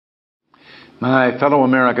My fellow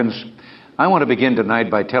Americans, I want to begin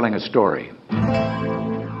tonight by telling a story.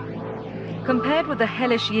 Compared with the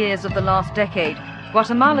hellish years of the last decade,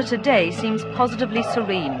 Guatemala today seems positively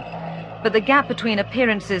serene. But the gap between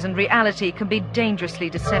appearances and reality can be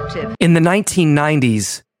dangerously deceptive. In the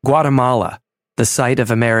 1990s, Guatemala, the site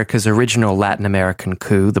of America's original Latin American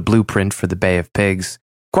coup, the blueprint for the Bay of Pigs,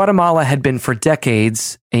 Guatemala had been for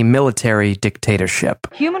decades a military dictatorship.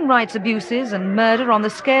 Human rights abuses and murder on the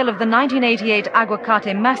scale of the 1988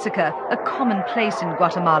 Aguacate massacre are commonplace in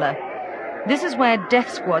Guatemala. This is where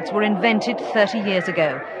death squads were invented 30 years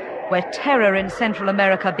ago, where terror in Central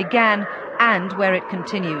America began and where it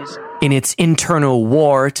continues. In its internal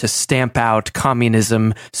war to stamp out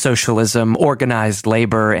communism, socialism, organized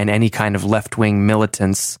labor, and any kind of left-wing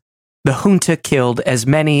militants, the junta killed as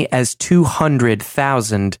many as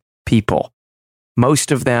 200,000 people,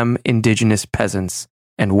 most of them indigenous peasants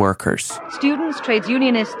and workers. Students, trades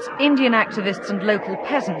unionists, Indian activists, and local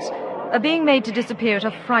peasants are being made to disappear at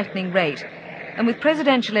a frightening rate. And with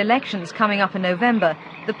presidential elections coming up in November,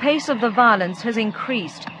 the pace of the violence has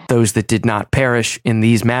increased. Those that did not perish in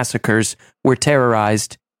these massacres were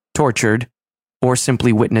terrorized, tortured, or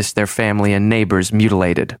simply witnessed their family and neighbors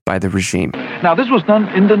mutilated by the regime. Now, this was done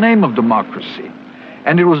in the name of democracy.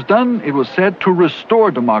 And it was done, it was said, to restore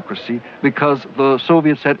democracy because the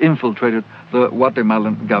Soviets had infiltrated the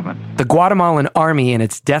Guatemalan government. The Guatemalan army and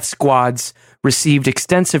its death squads received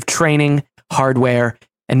extensive training, hardware,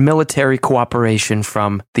 and military cooperation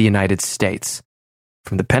from the United States,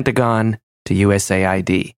 from the Pentagon to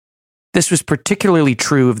USAID. This was particularly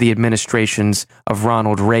true of the administrations of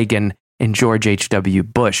Ronald Reagan and George H.W.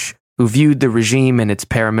 Bush, who viewed the regime and its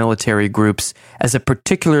paramilitary groups as a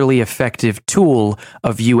particularly effective tool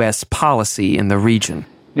of U.S. policy in the region.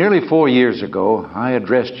 Nearly 4 years ago, I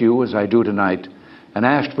addressed you as I do tonight and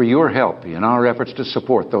asked for your help in our efforts to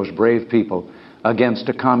support those brave people against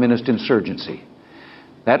a communist insurgency.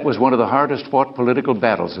 That was one of the hardest fought political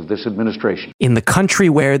battles of this administration. In the country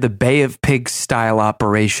where the Bay of Pigs style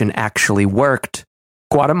operation actually worked,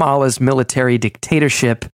 Guatemala's military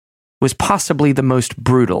dictatorship was possibly the most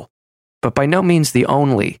brutal, but by no means the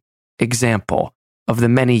only, example of the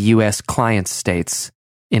many U.S. client states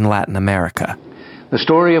in Latin America. The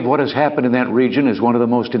story of what has happened in that region is one of the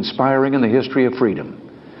most inspiring in the history of freedom.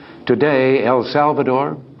 Today, El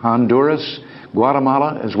Salvador, Honduras,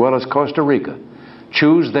 Guatemala, as well as Costa Rica,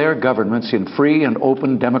 choose their governments in free and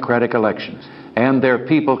open democratic elections, and their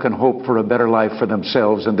people can hope for a better life for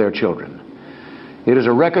themselves and their children. It is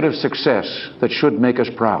a record of success that should make us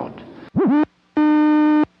proud.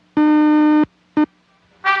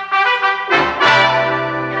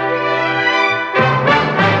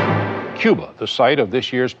 Cuba, the site of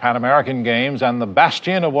this year's Pan American Games and the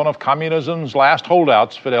bastion of one of communism's last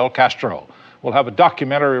holdouts, Fidel Castro. We'll have a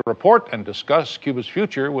documentary report and discuss Cuba's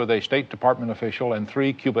future with a State Department official and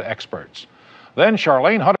 3 Cuba experts. Then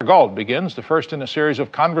Charlene Hunter-Gault begins the first in a series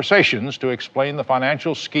of conversations to explain the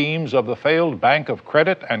financial schemes of the failed Bank of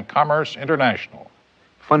Credit and Commerce International.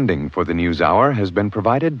 Funding for the NewsHour has been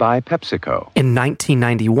provided by PepsiCo. In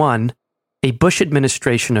 1991, a Bush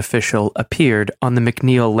administration official appeared on the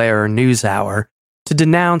MacNeil-Lehrer NewsHour to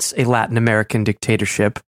denounce a Latin American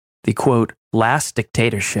dictatorship, the, quote, last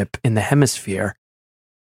dictatorship in the hemisphere,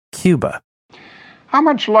 Cuba. How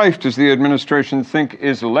much life does the administration think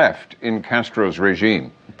is left in Castro's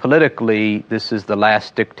regime? Politically, this is the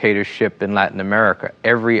last dictatorship in Latin America.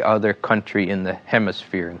 Every other country in the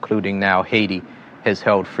hemisphere, including now Haiti, has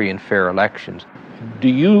held free and fair elections. Do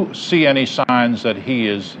you see any signs that he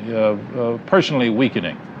is personally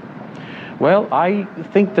weakening? Well, I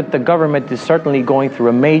think that the government is certainly going through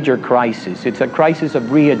a major crisis. It's a crisis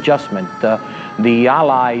of readjustment. The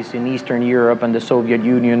allies in Eastern Europe and the Soviet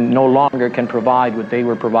Union no longer can provide what they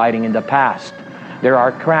were providing in the past. There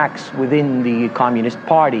are cracks within the Communist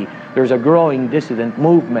Party. There's a growing dissident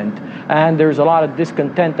movement, and there's a lot of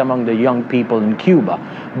discontent among the young people in Cuba.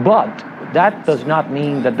 But that does not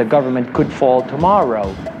mean that the government could fall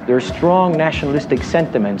tomorrow. There are strong nationalistic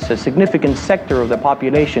sentiments. A significant sector of the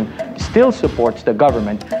population still supports the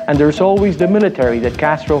government, and there's always the military that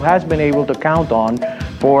Castro has been able to count on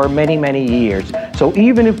for many, many years. So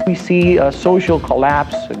even if we see a social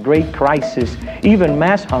collapse, a great crisis, even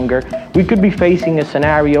mass hunger, we could be facing a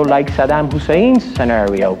scenario like Saddam Hussein's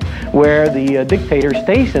scenario, where the dictator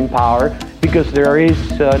stays in power because there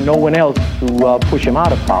is no one else to push him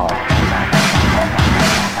out of power.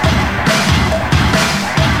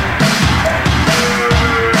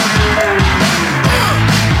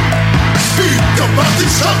 About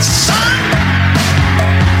this sunshine.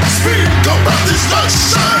 Speak about this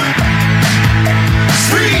sunshine.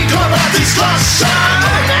 Speak about this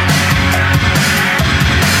sunshine.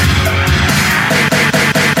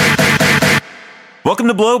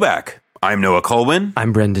 to Blowback. I'm Noah Colwyn.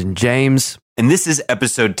 I'm Brendan James. And this is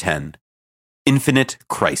episode 10, Infinite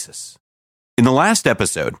Crisis. In the last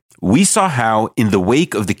episode, we saw how, in the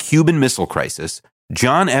wake of the Cuban Missile Crisis,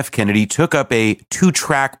 John F. Kennedy took up a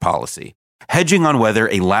two-track policy, hedging on whether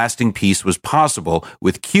a lasting peace was possible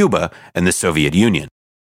with Cuba and the Soviet Union.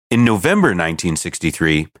 In November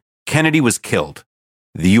 1963, Kennedy was killed.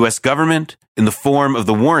 The U.S. government, in the form of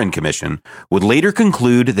the Warren Commission, would later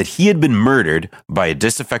conclude that he had been murdered by a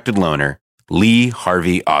disaffected loner, Lee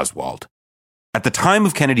Harvey Oswald. At the time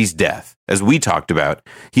of Kennedy's death, as we talked about,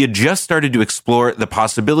 he had just started to explore the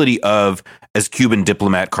possibility of, as Cuban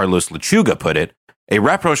diplomat Carlos Lechuga put it, a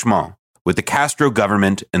rapprochement with the Castro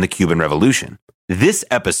government and the Cuban Revolution. This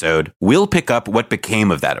episode will pick up what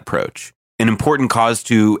became of that approach. An important cause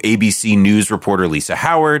to ABC News reporter Lisa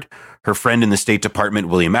Howard, her friend in the State Department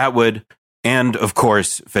William Atwood, and, of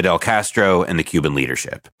course, Fidel Castro and the Cuban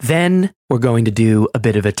leadership. Then we're going to do a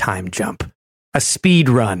bit of a time jump, a speed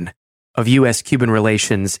run of U.S.-Cuban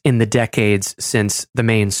relations in the decades since the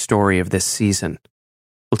main story of this season.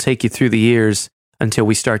 We'll take you through the years until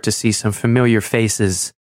we start to see some familiar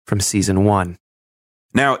faces from season 1.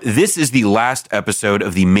 Now, this is the last episode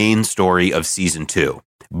of the main story of season 2,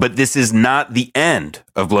 but this is not the end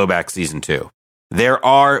of Blowback season 2. There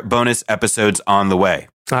are bonus episodes on the way.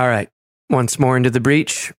 All right, once more into the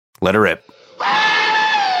breach. Let her rip.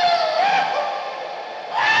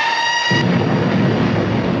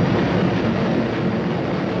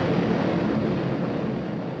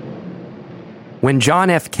 When John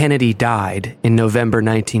F. Kennedy died in November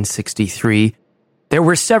 1963, there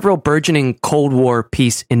were several burgeoning Cold War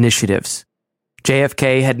peace initiatives.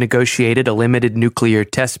 JFK had negotiated a limited nuclear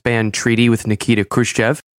test ban treaty with Nikita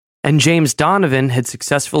Khrushchev, and James Donovan had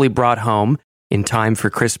successfully brought home, in time for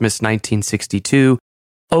Christmas 1962,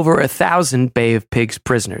 over 1,000 Bay of Pigs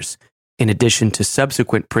prisoners, in addition to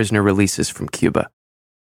subsequent prisoner releases from Cuba.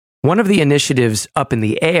 One of the initiatives up in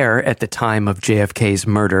the air at the time of JFK's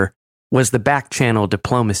murder was the back-channel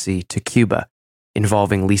diplomacy to Cuba,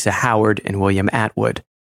 involving Lisa Howard and William Atwood.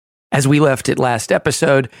 As we left it last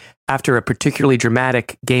episode, after a particularly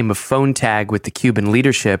dramatic game of phone tag with the Cuban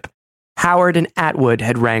leadership, Howard and Atwood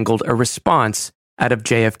had wrangled a response out of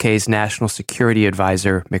JFK's national security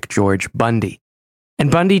advisor, McGeorge Bundy.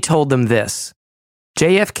 And Bundy told them this: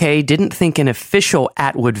 JFK didn't think an official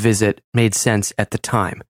Atwood visit made sense at the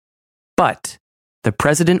time, but the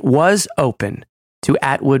president was open to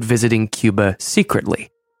Atwood visiting Cuba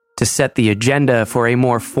secretly to set the agenda for a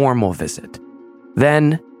more formal visit.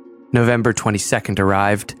 Then, November 22nd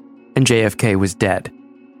arrived, and JFK was dead.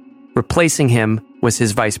 Replacing him was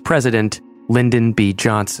his vice president, Lyndon B.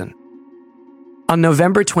 Johnson. On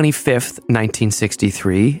November 25th,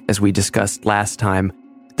 1963, as we discussed last time,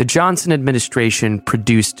 the Johnson administration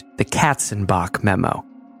produced the Katzenbach Memo.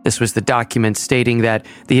 This was the document stating that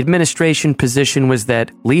the administration position was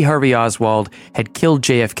that Lee Harvey Oswald had killed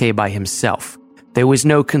JFK by himself. There was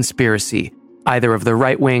no conspiracy, either of the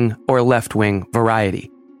right-wing or left-wing variety.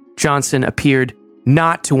 Johnson appeared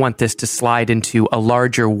not to want this to slide into a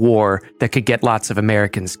larger war that could get lots of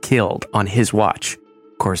Americans killed on his watch.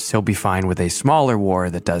 Of course, he'll be fine with a smaller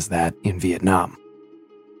war that does that in Vietnam.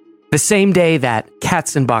 The same day that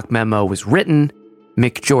Katzenbach Memo was written,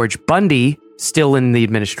 McGeorge Bundy, still in the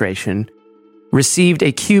administration, received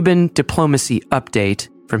a Cuban diplomacy update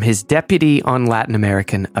from his deputy on Latin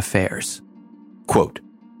American affairs. Quote,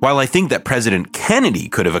 "While I think that President Kennedy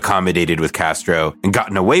could have accommodated with Castro and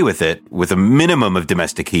gotten away with it with a minimum of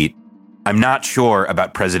domestic heat, I'm not sure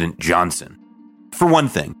about President Johnson. For one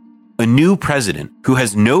thing, a new president who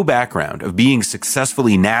has no background of being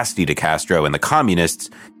successfully nasty to Castro and the communists,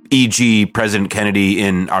 e.g. President Kennedy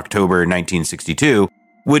in October 1962,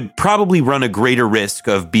 would probably run a greater risk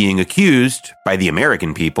of being accused by the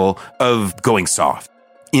American people of going soft.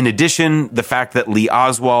 In addition, the fact that Lee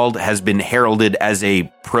Oswald has been heralded as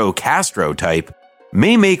a pro-Castro type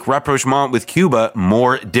may make rapprochement with Cuba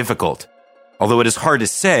more difficult, although it is hard to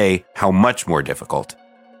say how much more difficult."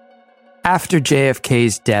 After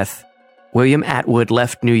JFK's death, William Atwood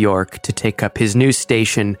left New York to take up his new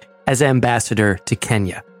station as ambassador to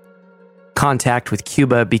Kenya. Contact with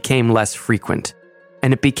Cuba became less frequent,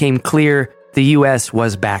 and it became clear the U.S.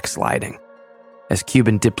 was backsliding. As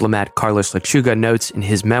Cuban diplomat Carlos Lechuga notes in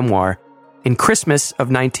his memoir, in Christmas of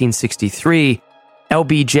 1963,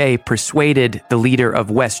 LBJ persuaded the leader of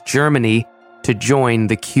West Germany to join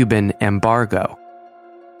the Cuban embargo.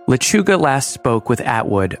 Lechuga last spoke with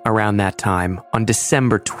Atwood around that time on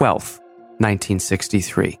December 12th,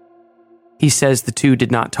 1963. He says the two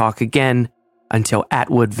did not talk again until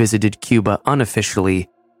Atwood visited Cuba unofficially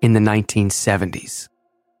in the 1970s.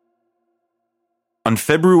 On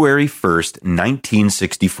February 1st,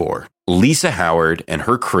 1964, Lisa Howard and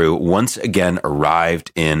her crew once again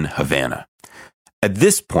arrived in Havana. At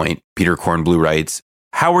this point, Peter Kornbluh writes,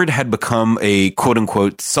 Howard had become a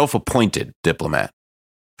quote-unquote self-appointed diplomat.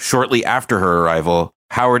 Shortly after her arrival,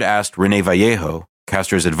 Howard asked Rene Vallejo,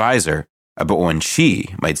 Castro's advisor, about when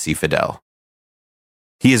she might see Fidel.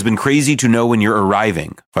 He has been crazy to know when you're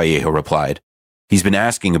arriving, Vallejo replied. He's been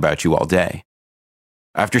asking about you all day.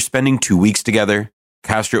 After spending 2 weeks together,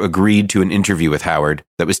 Castro agreed to an interview with Howard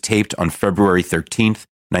that was taped on February 13th,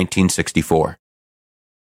 1964.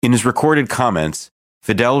 In his recorded comments,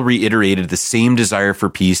 Fidel reiterated the same desire for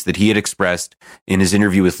peace that he had expressed in his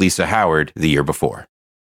interview with Lisa Howard the year before.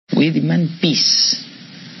 We demand peace,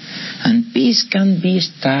 and peace can be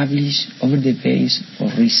established over the base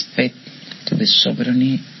of respect to the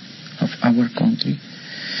sovereignty of our country.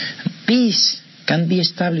 Peace can be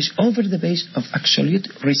established over the base of absolute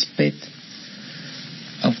respect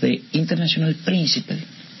of the international principle,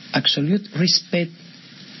 absolute respect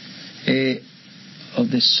of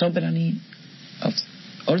the sovereignty of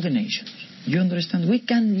all the nations. You understand? We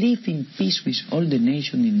can live in peace with all the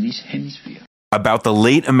nations in this hemisphere. About the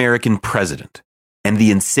late American president and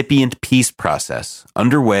the incipient peace process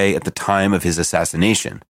underway at the time of his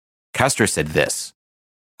assassination, Castro said this,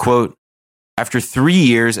 quote, after 3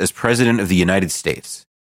 years as president of the United States,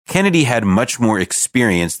 Kennedy had much more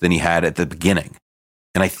experience than he had at the beginning,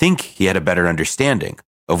 and I think he had a better understanding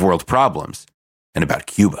of world problems and about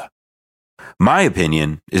Cuba. My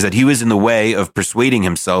opinion is that he was in the way of persuading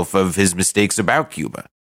himself of his mistakes about Cuba.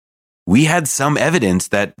 We had some evidence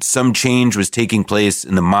that some change was taking place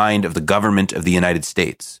in the mind of the government of the United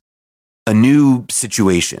States. A new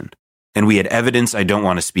situation, and we had evidence I don't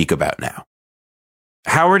want to speak about now.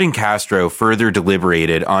 Howard and Castro further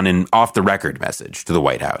deliberated on an off-the-record message to the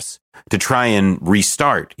White House to try and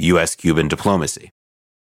restart U.S.-Cuban diplomacy.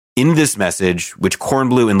 In this message, which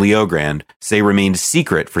Kornbluh and Leogrand say remained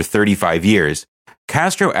secret for 35 years,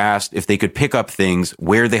 Castro asked if they could pick up things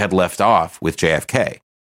where they had left off with JFK.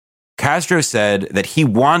 Castro said that he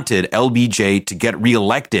wanted LBJ to get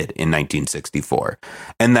reelected in 1964,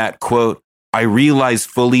 and that, quote, I realize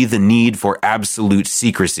fully the need for absolute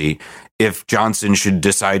secrecy if Johnson should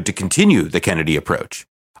decide to continue the Kennedy approach.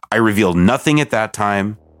 I revealed nothing at that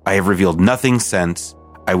time. I have revealed nothing since.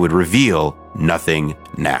 I would reveal nothing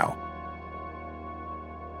now.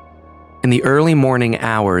 In the early morning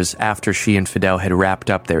hours after she and Fidel had wrapped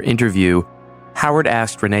up their interview, Howard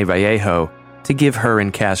asked Rene Vallejo to give her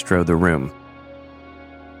and Castro the room.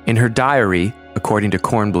 In her diary, according to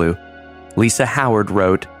Kornbluh, Lisa Howard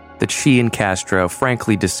wrote that she and Castro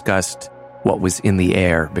frankly discussed what was in the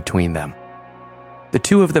air between them. The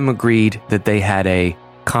two of them agreed that they had a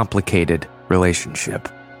complicated relationship,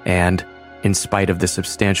 and, in spite of the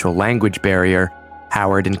substantial language barrier,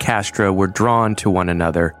 Howard and Castro were drawn to one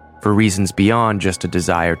another for reasons beyond just a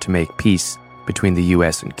desire to make peace between the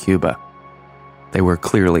U.S. and Cuba. They were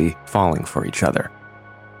clearly falling for each other.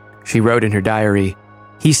 She wrote in her diary,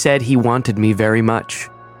 "He said he wanted me very much,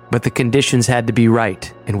 but the conditions had to be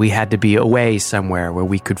right, and we had to be away somewhere where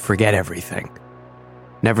we could forget everything.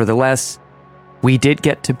 Nevertheless, we did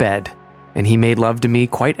get to bed, and he made love to me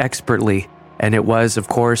quite expertly, and it was, of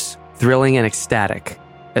course, thrilling and ecstatic,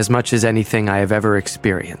 as much as anything I have ever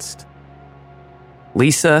experienced."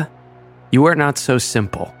 Lisa, you are not so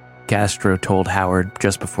simple, Castro told Howard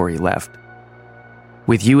just before he left.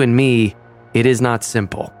 With you and me, it is not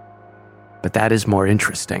simple, but that is more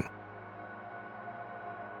interesting.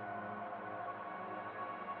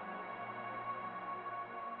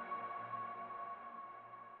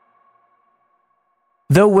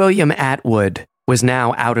 Though William Atwood was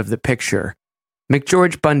now out of the picture,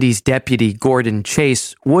 McGeorge Bundy's deputy Gordon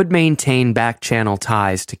Chase would maintain back-channel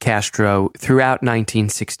ties to Castro throughout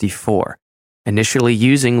 1964, initially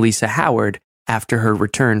using Lisa Howard after her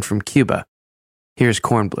return from Cuba. Here's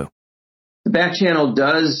Kornbluh. The back channel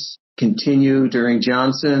does continue during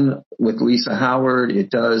Johnson with Lisa Howard. It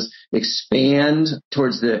does expand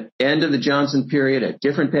towards the end of the Johnson period. A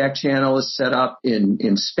different back channel is set up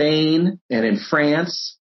in Spain and in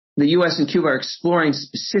France. The U.S. and Cuba are exploring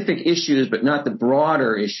specific issues, but not the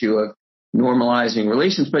broader issue of normalizing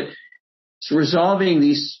relations. But resolving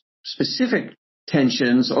these specific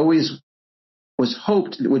tensions always was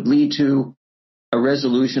hoped that would lead to a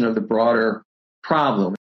resolution of the broader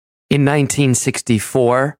problem. In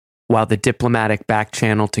 1964, while the diplomatic back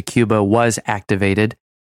channel to Cuba was activated,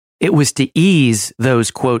 it was to ease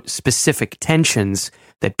those, quote, specific tensions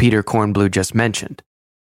that Peter Kornbluh just mentioned.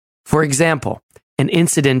 For example, an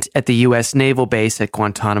incident at the U.S. naval base at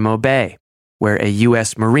Guantanamo Bay, where a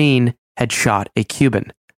U.S. Marine had shot a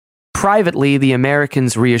Cuban. Privately, the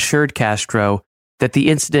Americans reassured Castro that the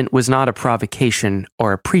incident was not a provocation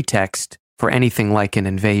or a pretext for anything like an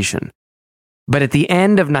invasion. But at the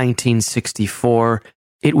end of 1964,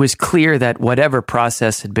 it was clear that whatever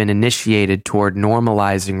process had been initiated toward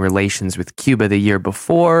normalizing relations with Cuba the year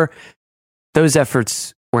before, those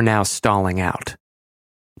efforts were now stalling out.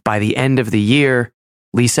 By the end of the year,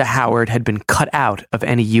 Lisa Howard had been cut out of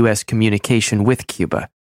any U.S. communication with Cuba,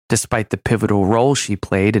 despite the pivotal role she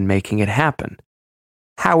played in making it happen.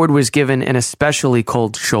 Howard was given an especially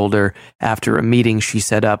cold shoulder after a meeting she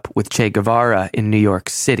set up with Che Guevara in New York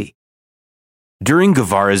City. During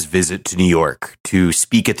Guevara's visit to New York to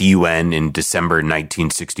speak at the UN in December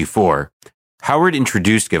 1964, Howard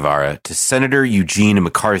introduced Guevara to Senator Eugene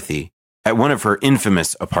McCarthy at one of her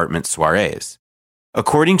infamous apartment soirees.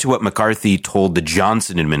 According to what McCarthy told the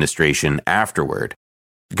Johnson administration afterward,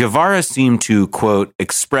 Guevara seemed to, quote,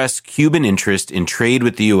 express Cuban interest in trade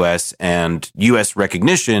with the U.S. and U.S.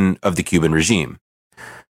 recognition of the Cuban regime.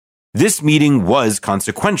 This meeting was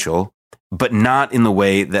consequential, but not in the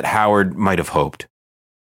way that Howard might have hoped.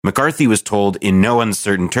 McCarthy was told in no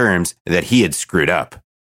uncertain terms that he had screwed up.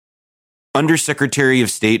 Undersecretary of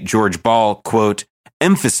State George Ball, quote,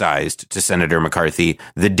 emphasized to Senator McCarthy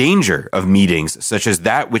the danger of meetings such as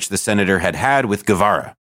that which the senator had had with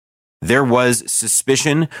Guevara. There was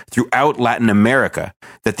suspicion throughout Latin America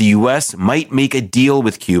that the U.S. might make a deal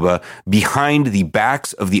with Cuba behind the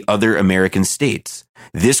backs of the other American states.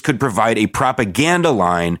 This could provide a propaganda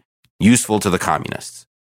line useful to the communists.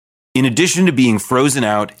 In addition to being frozen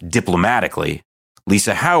out diplomatically,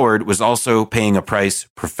 Lisa Howard was also paying a price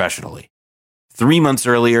professionally. 3 months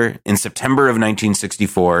earlier, in September of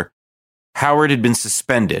 1964, Howard had been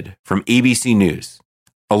suspended from ABC News,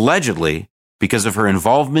 allegedly because of her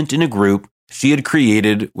involvement in a group she had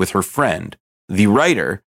created with her friend, the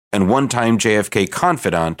writer and one-time JFK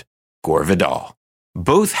confidant, Gore Vidal.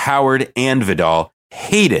 Both Howard and Vidal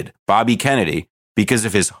hated Bobby Kennedy because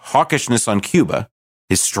of his hawkishness on Cuba,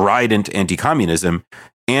 his strident anti-communism,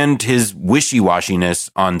 and his wishy-washiness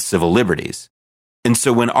on civil liberties. And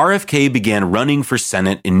so when RFK began running for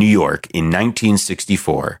Senate in New York in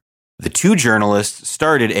 1964, the two journalists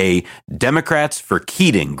started a Democrats for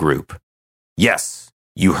Keating group. Yes,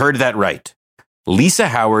 you heard that right. Lisa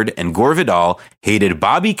Howard and Gore Vidal hated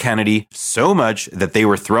Bobby Kennedy so much that they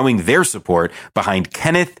were throwing their support behind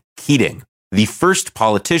Kenneth Keating, the first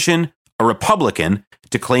politician, a Republican,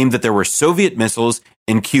 to claim that there were Soviet missiles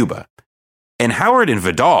in Cuba. And Howard and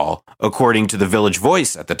Vidal, according to the Village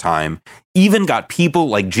Voice at the time, even got people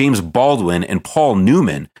like James Baldwin and Paul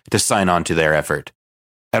Newman to sign on to their effort.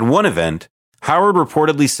 At one event, Howard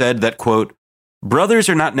reportedly said that, quote, brothers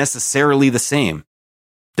are not necessarily the same.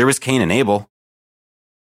 There was Cain and Abel.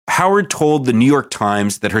 Howard told the New York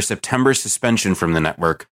Times that her September suspension from the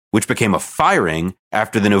network, which became a firing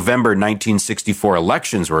after the November 1964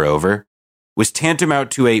 elections were over, was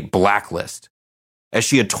tantamount to a blacklist. As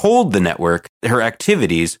she had told the network, her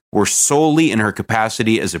activities were solely in her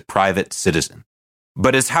capacity as a private citizen.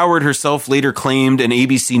 But as Howard herself later claimed, an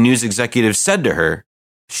ABC News executive said to her,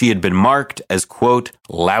 she had been marked as, quote,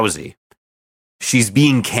 lousy. She's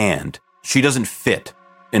being canned. She doesn't fit,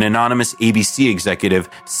 an anonymous ABC executive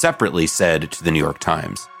separately said to the New York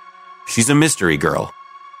Times. She's a mystery girl.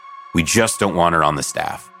 We just don't want her on the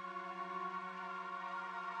staff.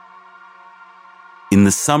 In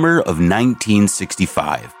the summer of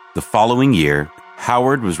 1965, the following year,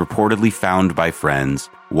 Howard was reportedly found by friends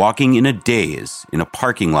walking in a daze in a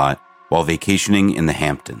parking lot while vacationing in the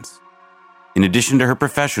Hamptons. In addition to her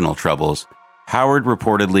professional troubles, Howard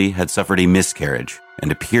reportedly had suffered a miscarriage and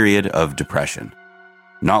a period of depression.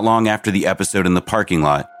 Not long after the episode in the parking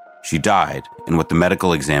lot, she died in what the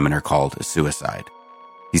medical examiner called a suicide.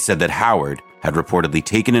 He said that Howard had reportedly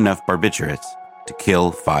taken enough barbiturates to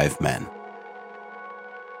kill 5 men.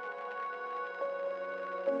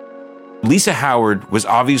 Lisa Howard was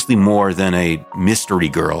obviously more than a mystery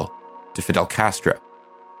girl to Fidel Castro.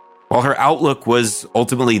 While her outlook was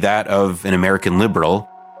ultimately that of an American liberal,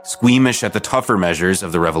 squeamish at the tougher measures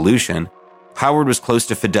of the revolution, Howard was close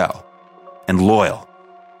to Fidel and loyal.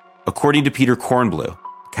 According to Peter Kornblue,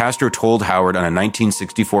 Castro told Howard on a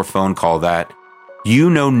 1964 phone call that,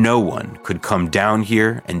 you know no one could come down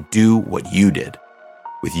here and do what you did.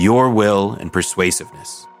 With your will and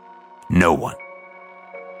persuasiveness. No one.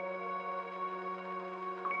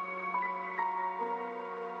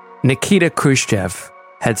 Nikita Khrushchev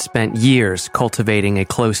had spent years cultivating a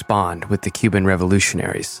close bond with the Cuban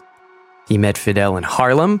revolutionaries. He met Fidel in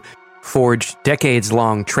Harlem, forged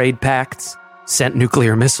decades-long trade pacts, sent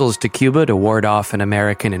nuclear missiles to Cuba to ward off an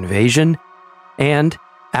American invasion, and,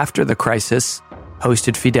 after the crisis,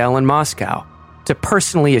 hosted Fidel in Moscow to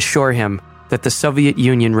personally assure him that the Soviet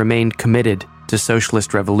Union remained committed to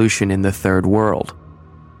socialist revolution in the Third World.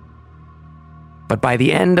 But by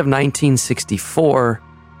the end of 1964,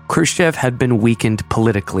 Khrushchev had been weakened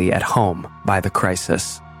politically at home by the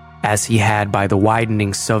crisis, as he had by the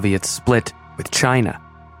widening Soviet split with China.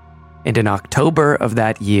 And in October of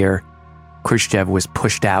that year, Khrushchev was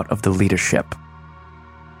pushed out of the leadership.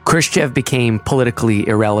 Khrushchev became politically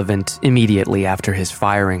irrelevant immediately after his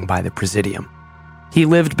firing by the Presidium. He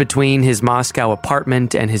lived between his Moscow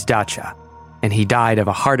apartment and his dacha, and he died of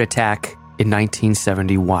a heart attack in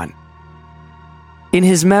 1971. In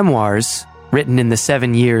his memoirs, written in the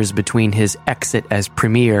 7 years between his exit as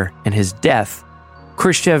premier and his death,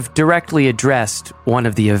 Khrushchev directly addressed one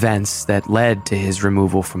of the events that led to his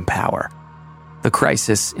removal from power, the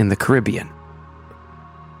crisis in the Caribbean.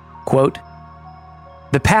 Quote,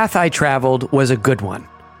 "The path I traveled was a good one.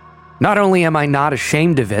 Not only am I not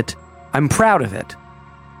ashamed of it, I'm proud of it.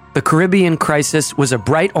 The Caribbean crisis was a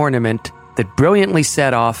bright ornament that brilliantly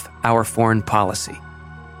set off our foreign policy.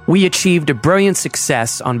 We achieved a brilliant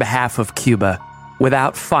success on behalf of Cuba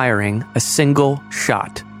without firing a single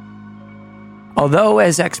shot." Although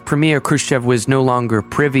as ex-premier Khrushchev was no longer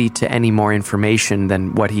privy to any more information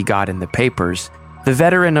than what he got in the papers, the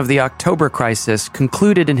veteran of the October crisis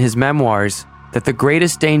concluded in his memoirs that the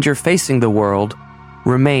greatest danger facing the world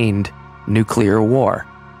remained nuclear war.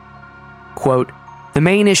 Quote, "The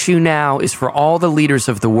main issue now is for all the leaders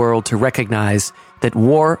of the world to recognize that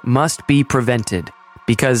war must be prevented,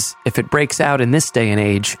 because if it breaks out in this day and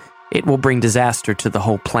age, it will bring disaster to the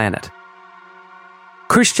whole planet."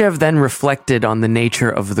 Khrushchev then reflected on the nature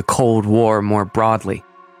of the Cold War more broadly.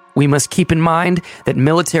 "We must keep in mind that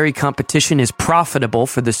military competition is profitable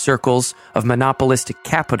for the circles of monopolistic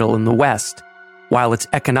capital in the West, while it's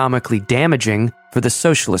economically damaging for the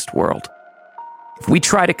socialist world. If we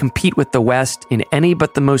try to compete with the West in any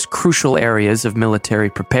but the most crucial areas of military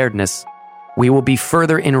preparedness, we will be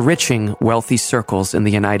further enriching wealthy circles in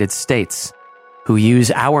the United States, who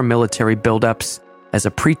use our military buildups as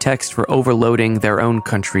a pretext for overloading their own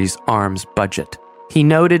country's arms budget." He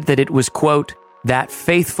noted that it was, quote, "that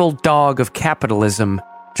faithful dog of capitalism,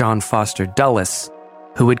 John Foster Dulles,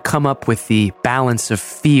 who had come up with the balance of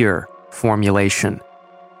fear formulation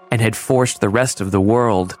and had forced the rest of the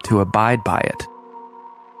world to abide by it."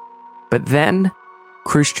 But then,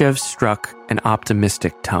 Khrushchev struck an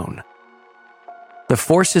optimistic tone. "The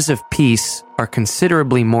forces of peace are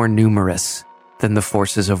considerably more numerous than the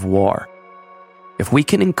forces of war. If we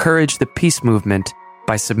can encourage the peace movement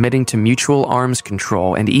by submitting to mutual arms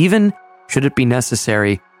control and even, should it be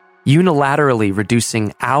necessary, unilaterally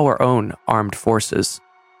reducing our own armed forces,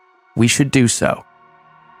 we should do so."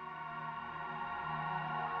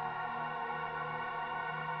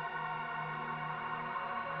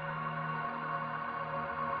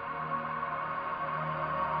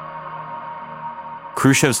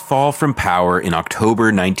 Khrushchev's fall from power in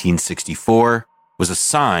October 1964 was a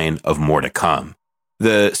sign of more to come.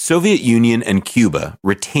 The Soviet Union and Cuba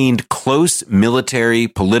retained close military,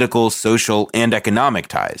 political, social, and economic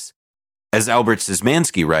ties. As Albert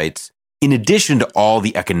Szymanski writes, in addition to all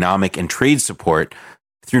the economic and trade support,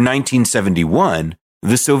 through 1971,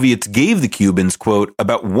 the Soviets gave the Cubans, quote,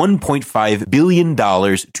 about $1.5 billion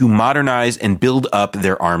to modernize and build up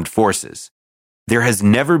their armed forces. There has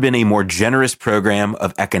never been a more generous program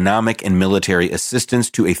of economic and military assistance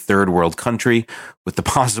to a third world country, with the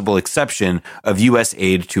possible exception of U.S.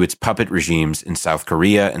 aid to its puppet regimes in South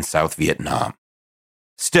Korea and South Vietnam.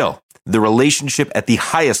 Still, the relationship at the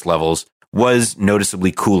highest levels was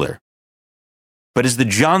noticeably cooler. But as the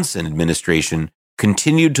Johnson administration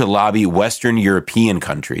continued to lobby Western European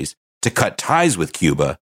countries to cut ties with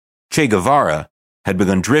Cuba, Che Guevara had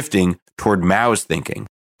begun drifting toward Mao's thinking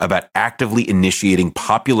about actively initiating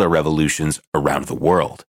popular revolutions around the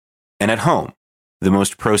world. And at home, the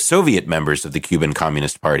most pro-Soviet members of the Cuban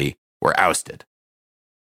Communist Party were ousted.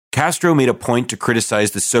 Castro made a point to criticize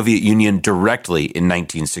the Soviet Union directly in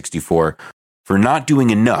 1964 for not doing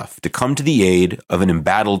enough to come to the aid of an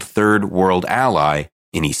embattled third world ally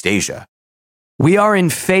in East Asia. "We are in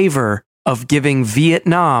favor of giving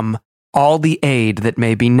Vietnam all the aid that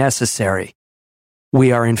may be necessary.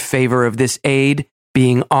 We are in favor of this aid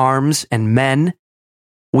being arms and men.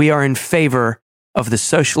 We are in favor of the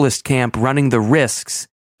socialist camp running the risks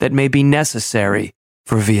that may be necessary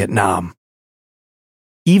for Vietnam."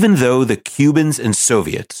 Even though the Cubans and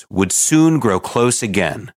Soviets would soon grow close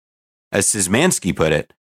again, as Szymanski put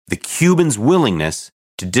it, the Cubans' willingness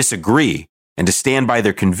to disagree and to stand by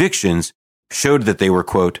their convictions showed that they were,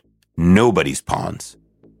 quote, nobody's pawns.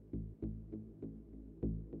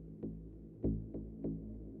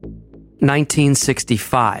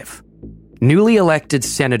 1965. Newly elected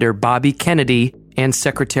Senator Bobby Kennedy and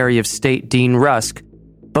Secretary of State Dean Rusk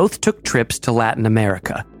both took trips to Latin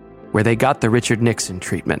America, where they got the Richard Nixon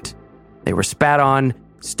treatment. They were spat on,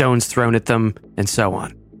 stones thrown at them, and so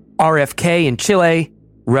on. RFK in Chile,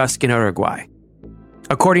 Rusk in Uruguay.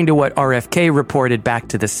 According to what RFK reported back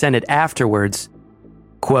to the Senate afterwards,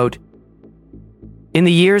 quote, "In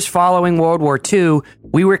the years following World War II,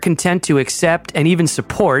 we were content to accept and even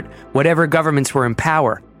support whatever governments were in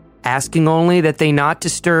power, asking only that they not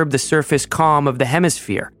disturb the surface calm of the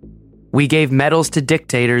hemisphere. We gave medals to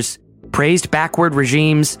dictators, praised backward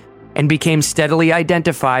regimes, and became steadily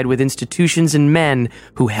identified with institutions and men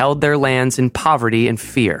who held their lands in poverty and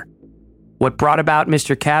fear. What brought about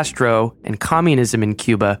Mr. Castro and communism in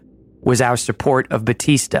Cuba was our support of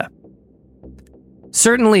Batista."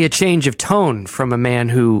 Certainly a change of tone from a man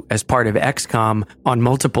who, as part of XCOM on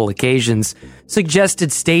multiple occasions,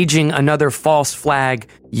 suggested staging another false flag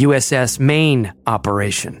USS Maine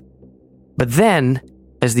operation. But then,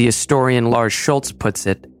 as the historian Lars Schultz puts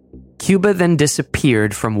it, Cuba then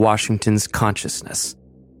disappeared from Washington's consciousness,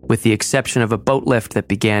 with the exception of a boat lift that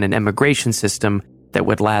began an emigration system that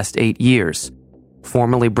would last 8 years,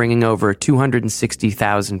 formally bringing over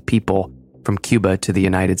 260,000 people from Cuba to the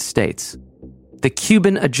United States. The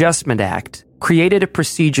Cuban Adjustment Act created a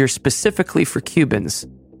procedure specifically for Cubans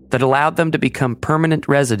that allowed them to become permanent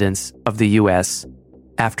residents of the U.S.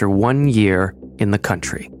 after 1 year in the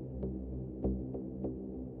country.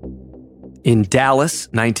 In Dallas,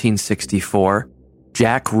 1964,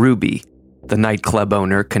 Jack Ruby, the nightclub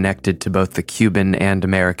owner connected to both the Cuban and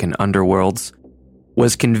American underworlds,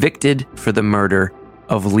 was convicted for the murder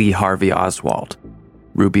of Lee Harvey Oswald.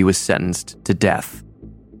 Ruby was sentenced to death.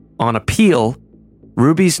 On appeal,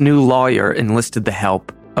 Ruby's new lawyer enlisted the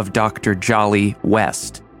help of Dr. Jolly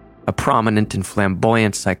West, a prominent and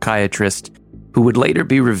flamboyant psychiatrist who would later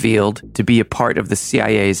be revealed to be a part of the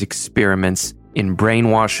CIA's experiments in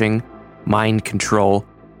brainwashing, mind control,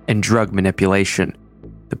 and drug manipulation,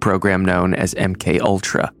 the program known as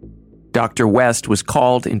MKUltra. Dr. West was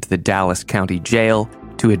called into the Dallas County Jail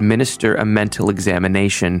to administer a mental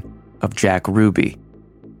examination of Jack Ruby.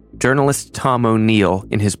 Journalist Tom O'Neill,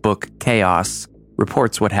 in his book Chaos,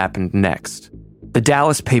 reports what happened next. The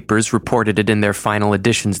Dallas papers reported it in their final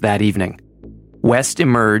editions that evening. West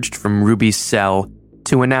emerged from Ruby's cell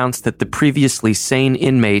to announce that the previously sane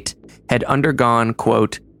inmate had undergone,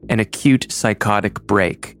 quote, an acute psychotic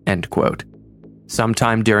break, end quote,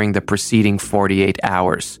 sometime during the preceding 48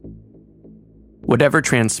 hours. Whatever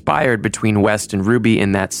transpired between West and Ruby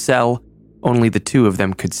in that cell, only the two of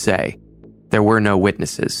them could say. There were no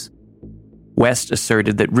witnesses. West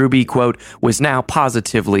asserted that Ruby, quote, was now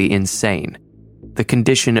positively insane. The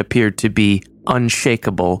condition appeared to be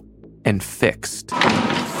unshakable and fixed.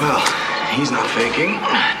 Well, he's not faking.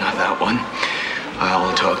 Not that one.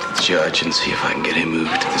 I'll talk to the judge and see if I can get him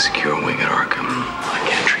moved to the secure wing at Arkham. I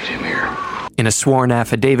can't treat him here. In a sworn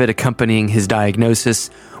affidavit accompanying his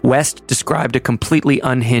diagnosis, West described a completely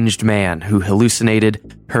unhinged man who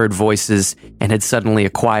hallucinated, heard voices, and had suddenly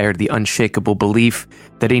acquired the unshakable belief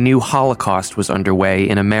that a new Holocaust was underway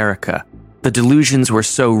in America. The delusions were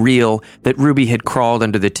so real that Ruby had crawled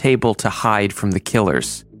under the table to hide from the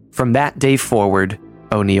killers. From that day forward,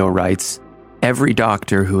 O'Neill writes, every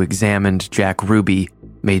doctor who examined Jack Ruby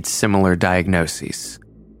made similar diagnoses.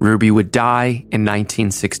 Ruby would die in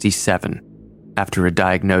 1967 after a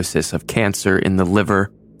diagnosis of cancer in the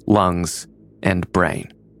liver, lungs, and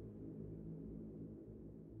brain.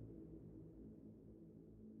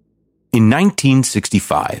 In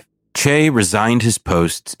 1965, Che resigned his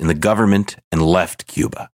posts in the government and left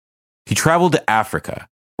Cuba. He traveled to Africa,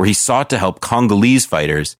 where he sought to help Congolese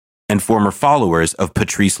fighters and former followers of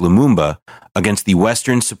Patrice Lumumba against the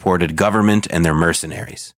Western-supported government and their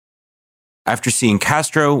mercenaries. After seeing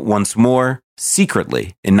Castro once more,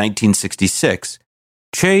 secretly, in 1966,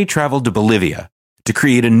 Che traveled to Bolivia to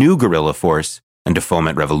create a new guerrilla force and to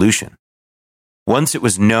foment revolution. Once it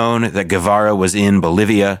was known that Guevara was in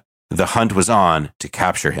Bolivia, the hunt was on to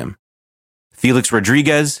capture him. Felix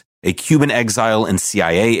Rodriguez, a Cuban exile and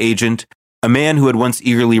CIA agent, a man who had once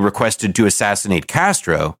eagerly requested to assassinate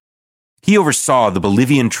Castro, he oversaw the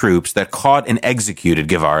Bolivian troops that caught and executed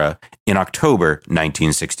Guevara in October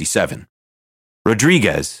 1967.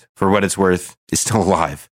 Rodriguez, for what it's worth, is still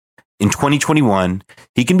alive. In 2021,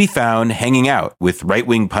 he can be found hanging out with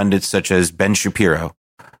right-wing pundits such as Ben Shapiro,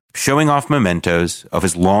 showing off mementos of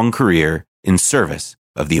his long career in service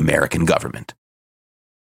of the American government.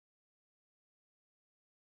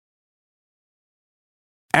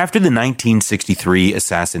 After the 1963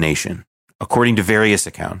 assassination, according to various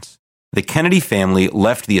accounts, the Kennedy family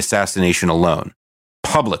left the assassination alone,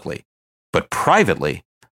 publicly, but privately,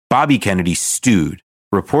 Bobby Kennedy stewed,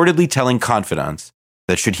 reportedly telling confidants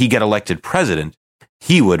that should he get elected president,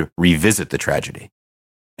 he would revisit the tragedy.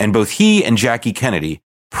 And both he and Jackie Kennedy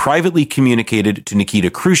privately communicated to Nikita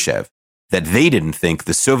Khrushchev that they didn't think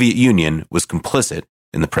the Soviet Union was complicit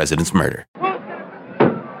in the president's murder.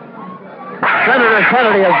 Senator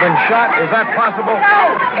Kennedy has been shot. Is that possible?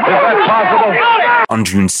 Is that possible? On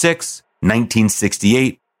June 6,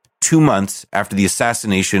 1968, 2 months after the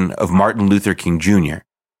assassination of Martin Luther King Jr.,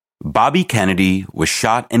 Bobby Kennedy was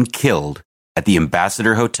shot and killed at the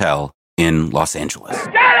Ambassador Hotel in Los Angeles.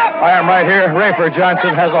 I am right here. Rafer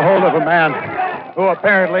Johnson has a hold of a man who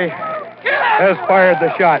apparently has fired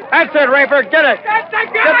the shot. That's it, Rafer. Get it.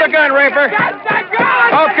 Get the gun, Rafer.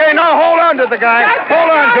 Okay, now hold on to the guy.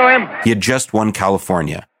 Hold on to him. He had just won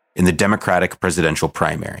California in the Democratic presidential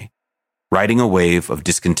primary, riding a wave of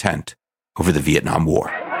discontent over the Vietnam War.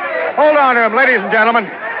 Hold on to him, ladies and gentlemen.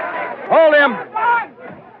 Hold him.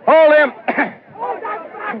 Hold him.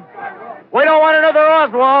 We don't want another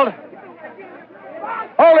Oswald.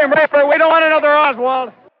 Hold him, Rafer. We don't want another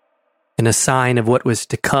Oswald. In a sign of what was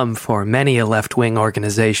to come for many a left-wing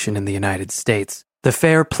organization in the United States, the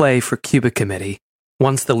Fair Play for Cuba Committee,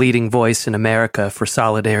 once the leading voice in America for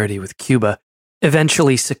solidarity with Cuba,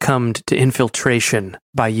 eventually succumbed to infiltration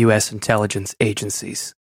by U.S. intelligence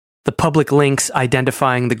agencies. The public links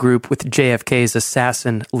identifying the group with JFK's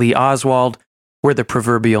assassin, Lee Oswald, were the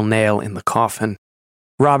proverbial nail in the coffin.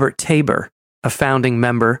 Robert Tabor, a founding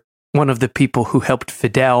member, one of the people who helped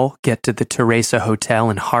Fidel get to the Teresa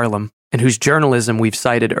Hotel in Harlem, and whose journalism we've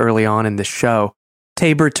cited early on in this show,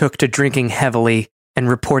 Tabor took to drinking heavily and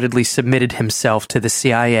reportedly submitted himself to the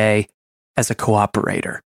CIA as a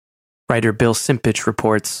cooperator. Writer Bill Simpich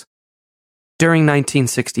reports, during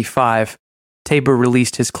 1965, Tabor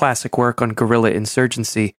released his classic work on guerrilla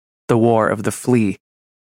insurgency, The War of the Flea.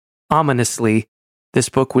 Ominously, this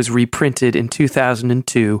book was reprinted in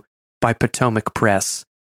 2002 by Potomac Press.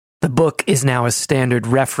 The book is now a standard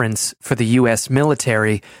reference for the U.S.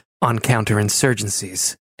 military on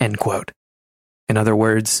counterinsurgencies, end quote. In other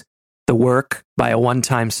words, the work by a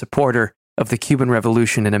one-time supporter of the Cuban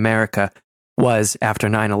Revolution in America was, after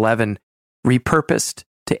 9/11, repurposed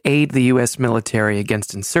to aid the U.S. military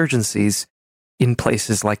against insurgencies in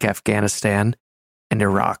places like Afghanistan and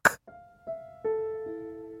Iraq.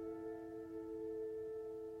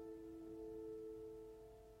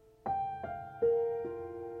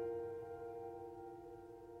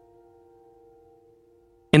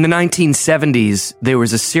 In the 1970s, there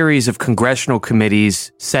was a series of congressional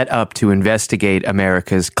committees set up to investigate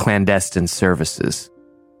America's clandestine services.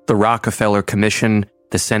 The Rockefeller Commission,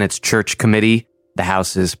 the Senate's Church Committee, the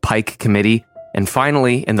House's Pike Committee, and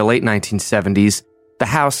finally, in the late 1970s, the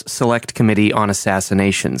House Select Committee on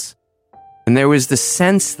Assassinations. And there was the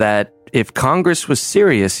sense that if Congress was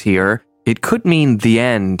serious here, it could mean the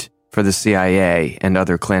end for the CIA and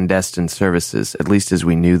other clandestine services, at least as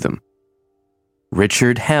we knew them.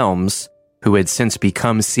 Richard Helms, who had since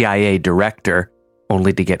become CIA director,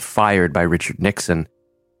 only to get fired by Richard Nixon,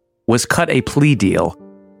 was cut a plea deal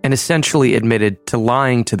and essentially admitted to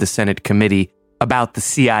lying to the Senate committee about the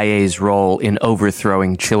CIA's role in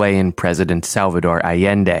overthrowing Chilean President Salvador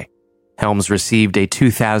Allende. Helms received a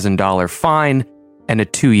 $2,000 fine and a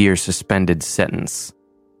 2-year suspended sentence.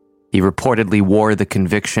 He reportedly wore the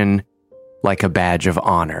conviction like a badge of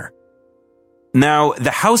honor. Now,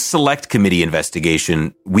 the House Select Committee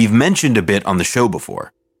investigation, we've mentioned a bit on the show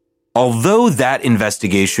before. Although that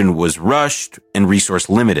investigation was rushed and resource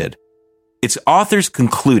limited, its authors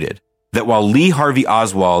concluded that while Lee Harvey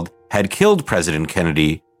Oswald had killed President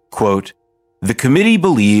Kennedy, quote, the committee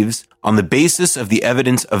believes, on the basis of the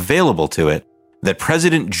evidence available to it, that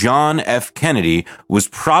President John F. Kennedy was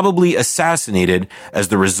probably assassinated as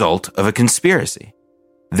the result of a conspiracy.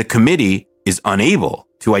 The committee is unable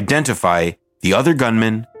to identify the other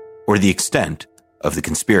gunman or the extent of the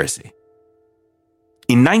conspiracy.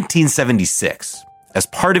 In 1976, as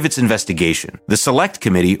part of its investigation, the Select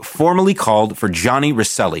Committee formally called for Johnny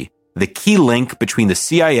Rosselli, the key link between the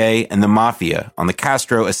CIA and the Mafia on the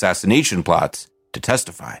Castro assassination plots, to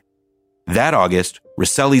testify. That August,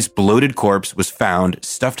 Rosselli's bloated corpse was found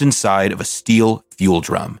stuffed inside of a steel fuel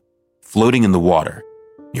drum, floating in the water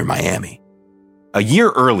near Miami. A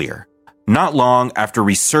year earlier, not long after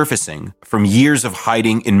resurfacing from years of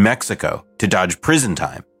hiding in Mexico to dodge prison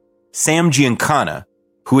time, Sam Giancana,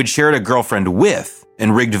 who had shared a girlfriend with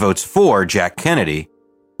and rigged votes for Jack Kennedy,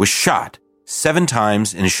 was shot 7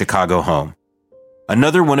 times in his Chicago home.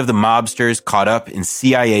 Another one of the mobsters caught up in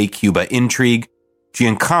CIA-Cuba intrigue,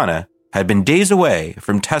 Giancana had been days away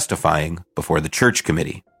from testifying before the church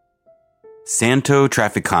committee. Santo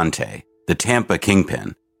Trafficante, the Tampa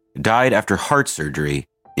kingpin, died after heart surgery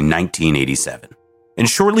in 1987. And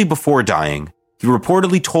shortly before dying, he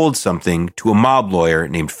reportedly told something to a mob lawyer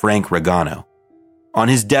named Frank Regano. On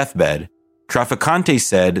his deathbed, Trafficante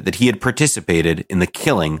said that he had participated in the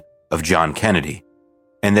killing of John Kennedy,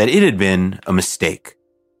 and that it had been a mistake.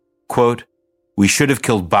 Quote, "We should have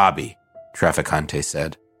killed Bobby," Trafficante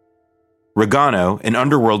said. Regano, an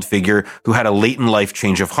underworld figure who had a late-in-life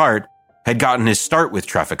change of heart, had gotten his start with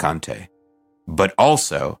Trafficante. But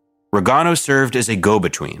also, Regano served as a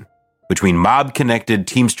go-between between mob-connected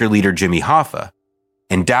Teamster leader Jimmy Hoffa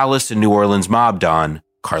and Dallas and New Orleans mob don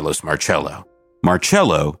Carlos Marcello.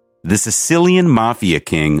 Marcello, the Sicilian mafia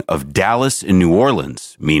king of Dallas and New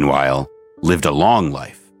Orleans, meanwhile, lived a long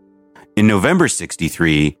life. In November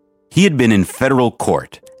 '63, he had been in federal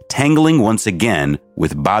court, tangling once again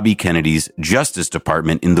with Bobby Kennedy's Justice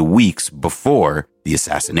Department in the weeks before the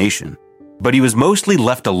assassination. But he was mostly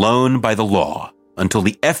left alone by the law until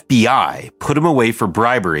the FBI put him away for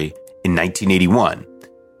bribery in 1981.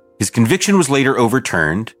 His conviction was later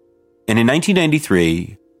overturned, and in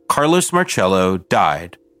 1993, Carlos Marcello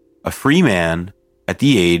died, a free man, at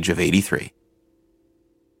the age of 83.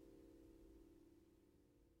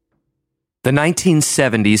 The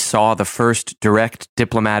 1970s saw the first direct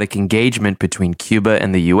diplomatic engagement between Cuba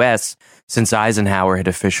and the U.S. since Eisenhower had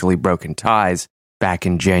officially broken ties back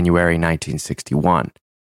in January 1961.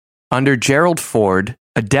 Under Gerald Ford,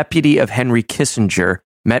 a deputy of Henry Kissinger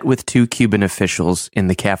met with two Cuban officials in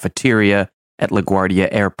the cafeteria at LaGuardia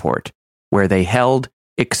Airport, where they held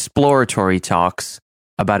exploratory talks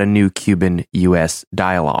about a new Cuban-U.S.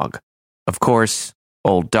 dialogue. Of course,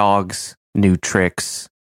 old dogs, new tricks,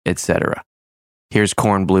 etc. Here's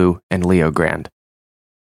Kornblue and Leo Grand.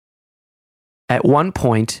 At one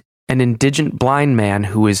point, an indigent blind man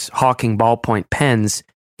who was hawking ballpoint pens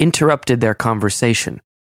interrupted their conversation.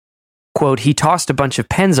 Quote, "He tossed a bunch of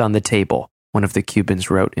pens on the table," one of the Cubans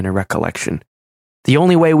wrote in a recollection. "The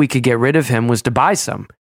only way we could get rid of him was to buy some,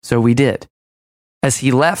 so we did. As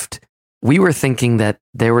he left, we were thinking that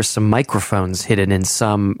there were some microphones hidden in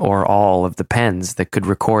some or all of the pens that could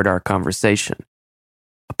record our conversation.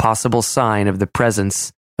 A possible sign of the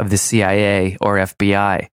presence of the CIA or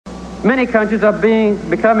FBI. Many countries are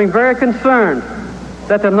becoming very concerned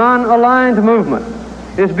that the non-aligned movement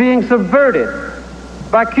is being subverted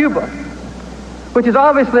by Cuba, which is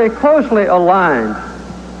obviously closely aligned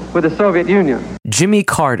with the Soviet Union." Jimmy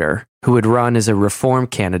Carter, who had run as a reform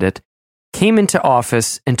candidate, came into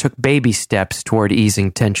office and took baby steps toward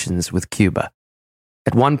easing tensions with Cuba.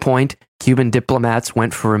 At one point, Cuban diplomats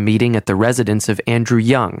went for a meeting at the residence of Andrew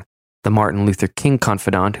Young, the Martin Luther King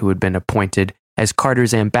confidant who had been appointed as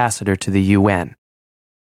Carter's ambassador to the UN.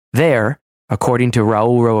 There, according to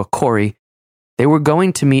Raul Roacouri, they were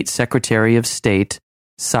going to meet Secretary of State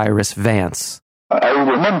Cyrus Vance. I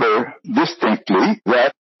remember distinctly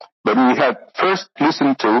that when we had first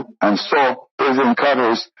listened to and saw President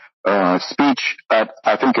Carter's speech at,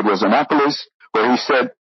 I think it was Annapolis, where he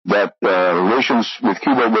said that relations with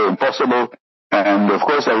Cuba were impossible. And of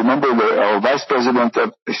course, I remember our vice president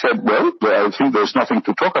said, well, I think there's nothing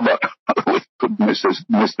to talk about with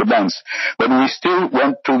Mr. Vance. But we still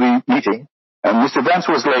went to the meeting, and Mr. Vance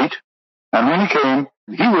was late, and when he came,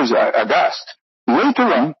 he was aghast. Later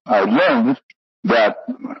on, I learned that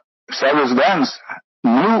Cyrus Vance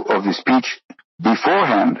knew of the speech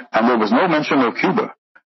beforehand, and there was no mention of Cuba.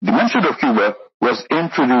 The mention of Cuba was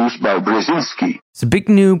introduced by Brzezinski.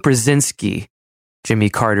 Zbigniew Brzezinski, Jimmy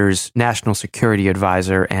Carter's national security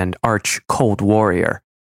advisor and arch Cold Warrior,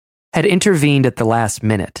 had intervened at the last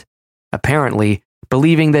minute, apparently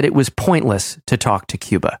believing that it was pointless to talk to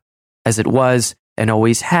Cuba, as it was, and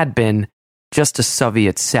always had been, just a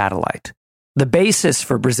Soviet satellite. The basis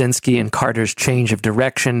for Brzezinski and Carter's change of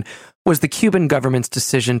direction was the Cuban government's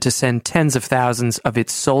decision to send tens of thousands of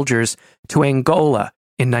its soldiers to Angola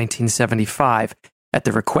in 1975 at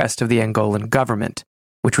the request of the Angolan government,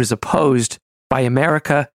 which was opposed by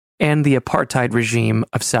America and the apartheid regime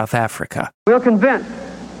of South Africa. We are convinced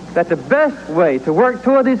that the best way to work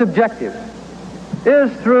toward these objectives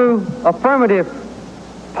is through affirmative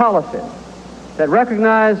policies that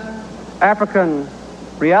recognize African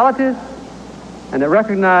realities and that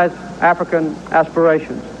recognize African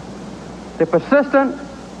aspirations. The persistent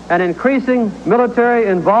and increasing military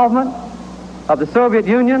involvement of the Soviet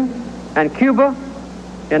Union and Cuba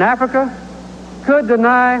in Africa could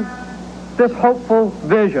deny this hopeful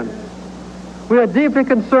vision. We are deeply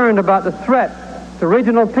concerned about the threat to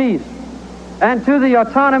regional peace and to the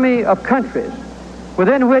autonomy of countries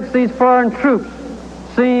within which these foreign troops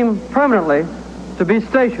seem permanently to be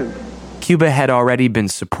stationed. Cuba had already been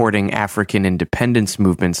supporting African independence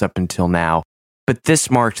movements up until now, but this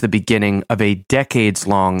marked the beginning of a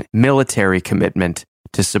decades-long military commitment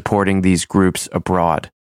to supporting these groups abroad.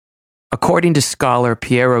 According to scholar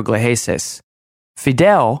Piero Glaheses,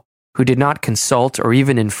 Fidel, who did not consult or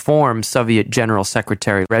even inform Soviet General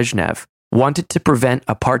Secretary Brezhnev, wanted to prevent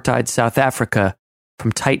apartheid South Africa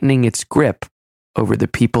from tightening its grip over the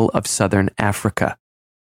people of Southern Africa.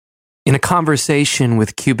 In a conversation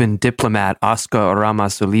with Cuban diplomat Oscar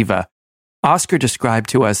Ramos Oliva, Oscar described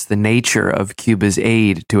to us the nature of Cuba's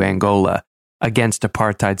aid to Angola against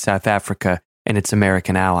apartheid South Africa and its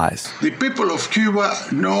American allies. The people of Cuba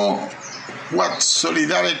know what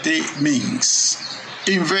solidarity means.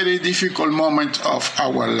 In very difficult moments of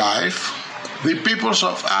our life, the peoples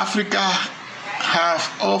of Africa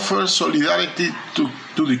have offered solidarity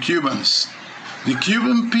to the Cubans. The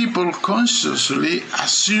Cuban people consciously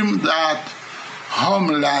assume that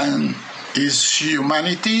homeland is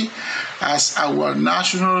humanity, as our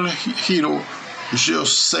national hero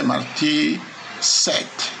José Martí said.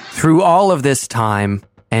 Through all of this time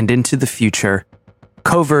and into the future,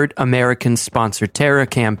 covert American-sponsored terror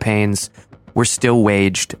campaigns were still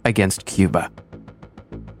waged against Cuba.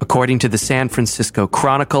 According to the San Francisco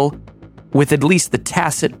Chronicle, with at least the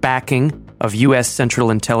tacit backing of U.S. Central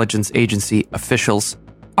Intelligence Agency officials,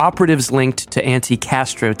 operatives linked to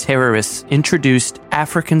anti-Castro terrorists introduced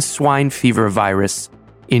African swine fever virus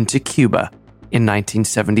into Cuba in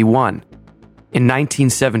 1971. In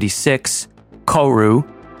 1976, CORU,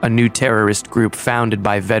 a new terrorist group founded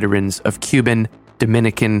by veterans of Cuban,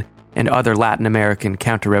 Dominican, and other Latin American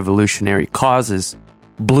counter-revolutionary causes,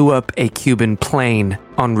 blew up a Cuban plane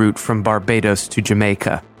en route from Barbados to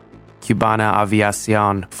Jamaica, Cubana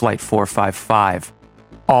Aviación Flight 455.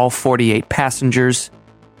 All 48 passengers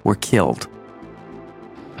were killed.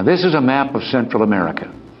 Now, this is a map of Central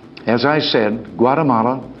America. As I said,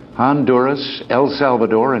 Guatemala, Honduras, El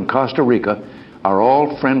Salvador, and Costa Rica are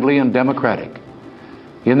all friendly and democratic.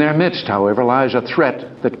 In their midst, however, lies a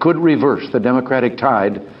threat that could reverse the democratic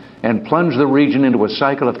tide and plunge the region into a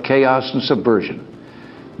cycle of chaos and subversion.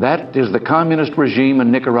 That is the communist regime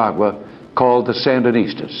in Nicaragua called the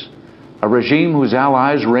Sandinistas, a regime whose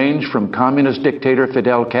allies range from communist dictator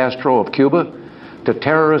Fidel Castro of Cuba to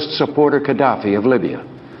terrorist supporter Gaddafi of Libya.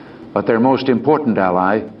 But their most important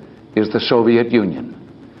ally is the Soviet Union.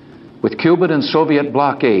 With Cuban and Soviet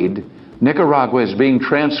blockade, Nicaragua is being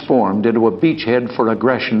transformed into a beachhead for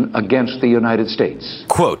aggression against the United States.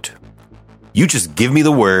 Quote, "You just give me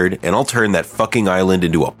the word and I'll turn that fucking island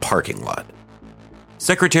into a parking lot."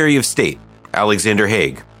 Secretary of State Alexander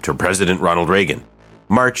Haig to President Ronald Reagan,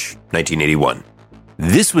 March 1981.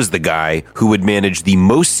 This was the guy who would manage the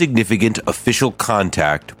most significant official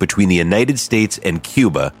contact between the United States and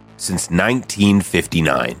Cuba since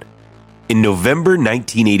 1959. In November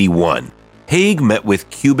 1981, Haig met with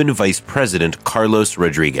Cuban Vice President Carlos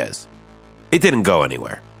Rodriguez. It didn't go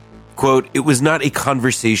anywhere. Quote, "It was not a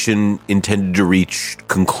conversation intended to reach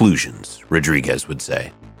conclusions," Rodriguez would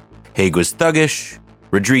say. Haig was thuggish,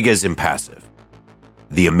 Rodriguez impassive.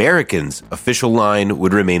 The Americans' official line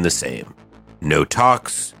would remain the same. No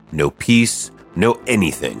talks, no peace, no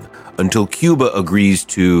anything, until Cuba agrees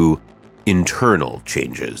to internal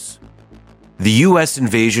changes. The U.S.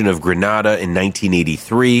 invasion of Grenada in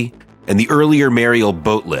 1983 and the earlier Mariel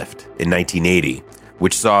boat lift in 1980,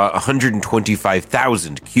 which saw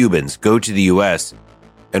 125,000 Cubans go to the U.S.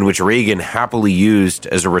 and which Reagan happily used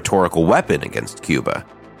as a rhetorical weapon against Cuba.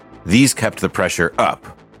 These kept the pressure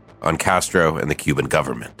up on Castro and the Cuban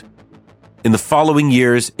government. In the following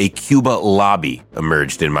years, a Cuba lobby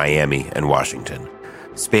emerged in Miami and Washington,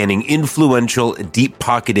 spanning influential,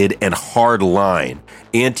 deep-pocketed, and hard-line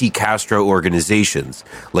anti-Castro organizations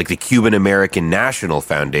like the Cuban American National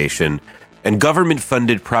Foundation and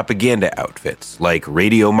government-funded propaganda outfits like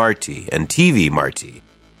Radio Marti and TV Marti,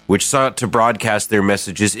 which sought to broadcast their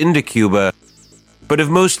messages into Cuba, but have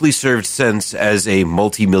mostly served since as a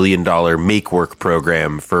multi-million-dollar make-work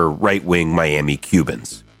program for right-wing Miami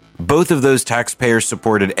Cubans. Both of those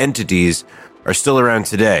taxpayer-supported entities are still around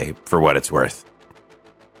today, for what it's worth.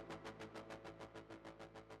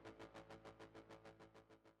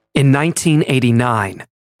 In 1989,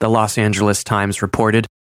 the Los Angeles Times reported,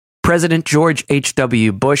 President George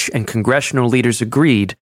H.W. Bush and congressional leaders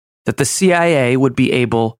agreed that the CIA would be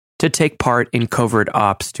able to take part in covert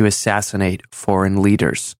ops to assassinate foreign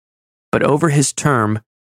leaders. But over his term,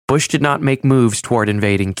 Bush did not make moves toward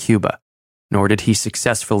invading Cuba, nor did he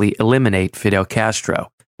successfully eliminate Fidel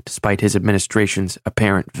Castro, despite his administration's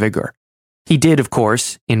apparent vigor. He did, of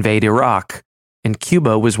course, invade Iraq, and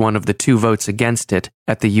Cuba was one of the 2 votes against it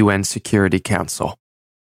at the UN Security Council.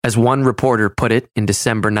 As one reporter put it in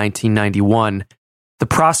December 1991, the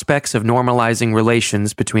prospects of normalizing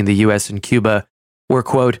relations between the US and Cuba were,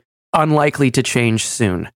 quote, unlikely to change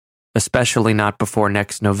soon, especially not before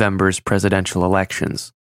next November's presidential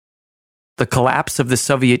elections. The collapse of the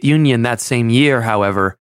Soviet Union that same year,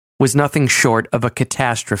 however, was nothing short of a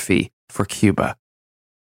catastrophe for Cuba.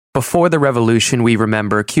 Before the revolution, we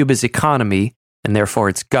remember Cuba's economy, and therefore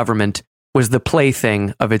its government, was the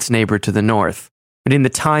plaything of its neighbor to the north. And in the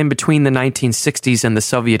time between the 1960s and the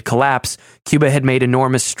Soviet collapse, Cuba had made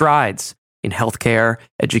enormous strides in healthcare,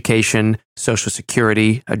 education, social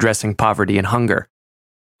security, addressing poverty and hunger.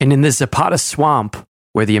 And in the Zapata swamp,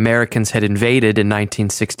 where the Americans had invaded in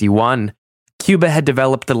 1961, Cuba had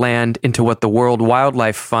developed the land into what the World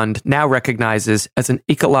Wildlife Fund now recognizes as an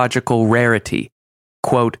ecological rarity,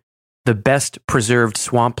 quote, the best preserved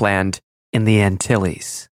swampland in the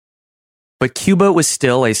Antilles. But Cuba was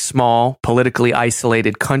still a small, politically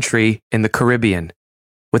isolated country in the Caribbean.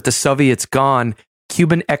 With the Soviets gone,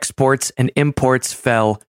 Cuban exports and imports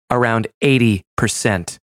fell around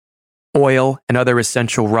 80%. Oil and other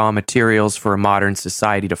essential raw materials for a modern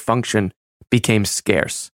society to function became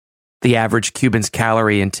scarce. The average Cuban's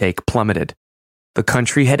calorie intake plummeted. The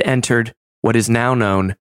country had entered what is now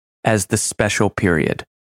known as the Special Period.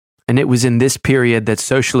 And it was in this period that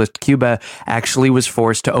socialist Cuba actually was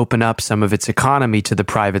forced to open up some of its economy to the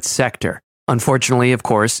private sector. Unfortunately, of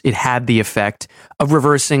course, it had the effect of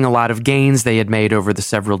reversing a lot of gains they had made over the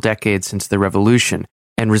several decades since the revolution,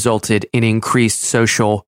 and resulted in increased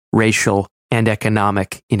social, racial, and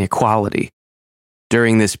economic inequality.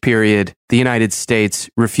 During this period, the United States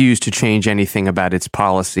refused to change anything about its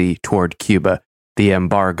policy toward Cuba, the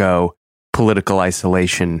embargo, political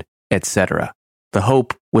isolation, etc. The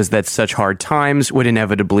hope was that such hard times would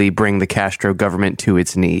inevitably bring the Castro government to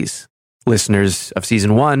its knees. Listeners of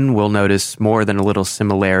Season 1 will notice more than a little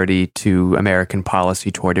similarity to American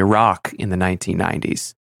policy toward Iraq in the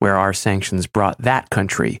 1990s, where our sanctions brought that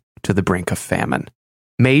country to the brink of famine.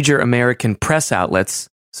 Major American press outlets,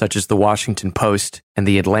 such as the Washington Post and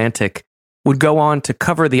the Atlantic, would go on to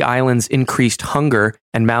cover the island's increased hunger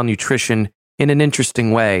and malnutrition in an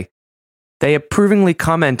interesting way. They approvingly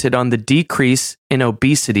commented on the decrease in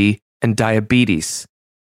obesity and diabetes.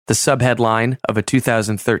 The subheadline of a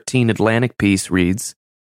 2013 Atlantic piece reads,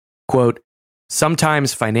 quote,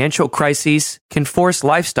 sometimes financial crises can force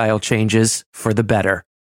lifestyle changes for the better.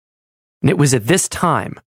 And it was at this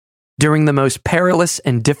time, during the most perilous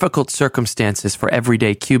and difficult circumstances for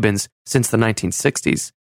everyday Cubans since the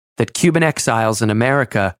 1960s, that Cuban exiles in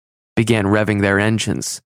America began revving their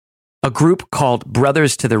engines. A group called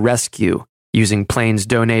Brothers to the Rescue, using planes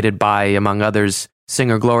donated by, among others,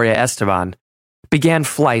 singer Gloria Estefan, began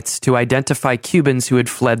flights to identify Cubans who had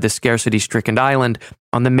fled the scarcity-stricken island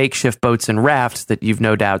on the makeshift boats and rafts that you've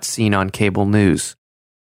no doubt seen on cable news.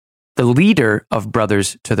 The leader of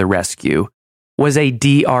Brothers to the Rescue was a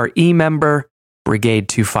DRE member, Brigade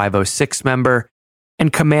 2506 member,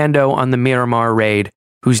 and commando on the Miramar raid,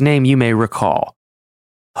 whose name you may recall,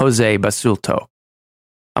 Jose Basulto.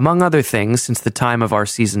 Among other things, since the time of our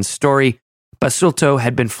season's story, Basulto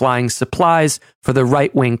had been flying supplies for the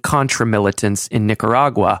right-wing Contra militants in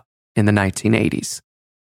Nicaragua in the 1980s.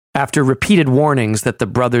 After repeated warnings that the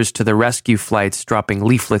Brothers to the Rescue flights dropping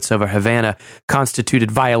leaflets over Havana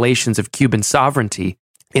constituted violations of Cuban sovereignty,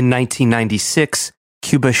 in 1996,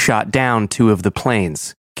 Cuba shot down 2 of the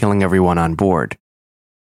planes, killing everyone on board.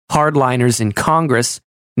 Hardliners in Congress,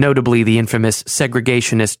 notably the infamous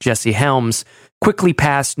segregationist Jesse Helms, quickly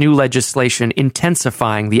passed new legislation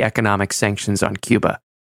intensifying the economic sanctions on Cuba,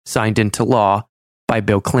 signed into law by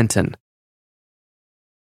Bill Clinton.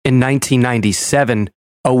 In 1997,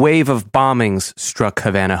 a wave of bombings struck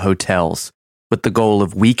Havana hotels with the goal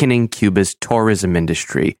of weakening Cuba's tourism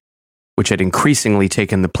industry, which had increasingly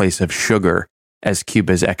taken the place of sugar as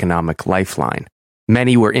Cuba's economic lifeline.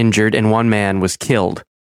 Many were injured and 1 man was killed.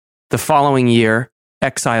 The following year,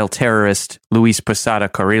 exile terrorist Luis Posada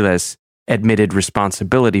Carriles admitted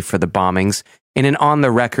responsibility for the bombings in an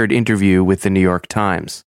on-the-record interview with the New York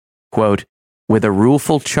Times. Quote, with a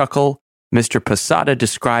rueful chuckle, Mr. Posada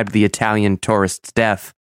described the Italian tourist's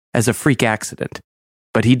death as a freak accident,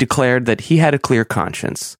 but he declared that he had a clear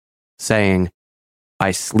conscience, saying,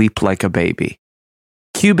 I sleep like a baby.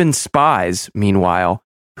 Cuban spies, meanwhile,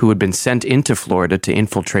 who had been sent into Florida to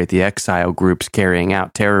infiltrate the exile groups carrying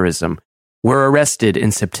out terrorism, were arrested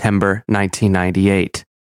in September 1998.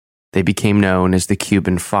 They became known as the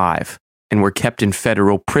Cuban Five and were kept in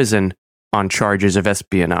federal prison on charges of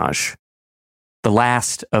espionage. The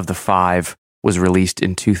last of the 5 was released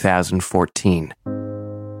in 2014.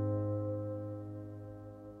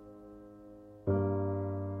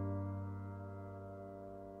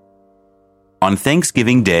 On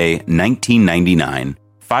Thanksgiving Day, 1999,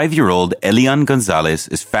 5-year-old Elian Gonzalez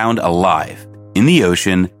is found alive in the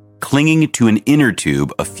ocean, clinging to an inner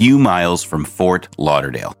tube a few miles from Fort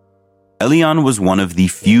Lauderdale. Elian was one of the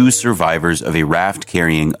few survivors of a raft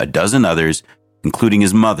carrying a dozen others, including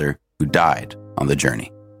his mother, who died on the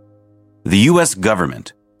journey. The U.S.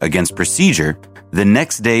 government, against procedure, the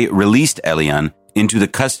next day released Elian into the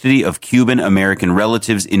custody of Cuban-American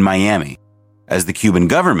relatives in Miami, as the Cuban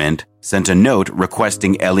government sent a note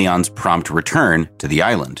requesting Elian's prompt return to the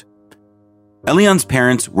island. Elian's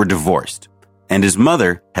parents were divorced, and his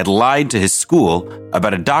mother had lied to his school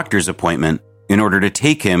about a doctor's appointment in order to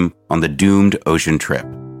take him on the doomed ocean trip.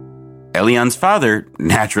 Elian's father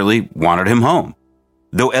naturally wanted him home.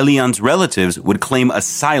 Though Elian's relatives would claim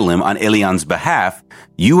asylum on Elian's behalf,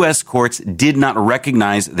 U.S. courts did not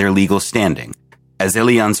recognize their legal standing, as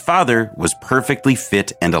Elian's father was perfectly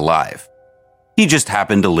fit and alive. He just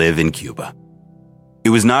happened to live in Cuba. It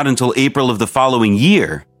was not until April of the following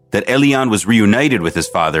year that Elian was reunited with his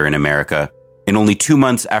father in America, and only 2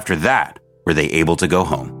 months after that were they able to go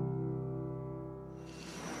home.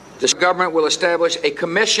 This government will establish a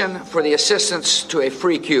commission for the assistance to a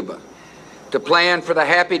free Cuba to plan for the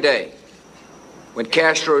happy day when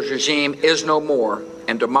Castro's regime is no more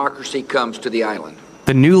and democracy comes to the island.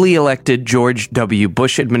 The newly elected George W.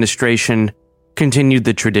 Bush administration continued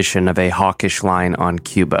the tradition of a hawkish line on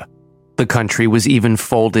Cuba. The country was even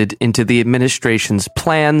folded into the administration's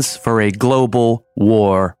plans for a global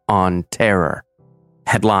war on terror.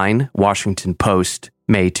 Headline, Washington Post,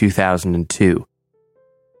 May 2002.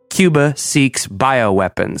 Cuba seeks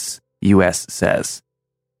bioweapons, U.S. says.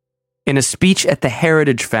 In a speech at the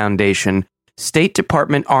Heritage Foundation, State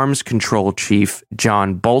Department Arms Control Chief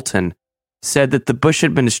John Bolton said that the Bush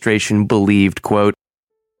administration believed, quote,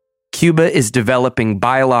 Cuba is developing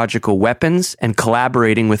biological weapons and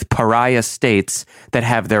collaborating with pariah states that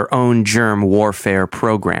have their own germ warfare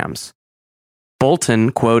programs.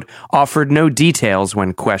 Bolton, quote, offered no details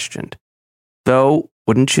when questioned. Though,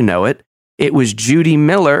 wouldn't you know it, it was Judy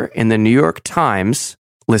Miller in the New York Times,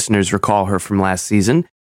 listeners recall her from last season,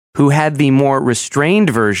 who had the more restrained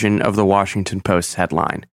version of the Washington Post's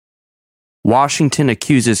headline. Washington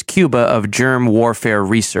accuses Cuba of germ warfare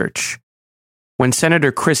research. When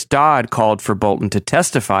Senator Chris Dodd called for Bolton to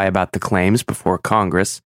testify about the claims before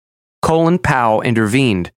Congress, Colin Powell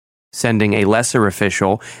intervened, sending a lesser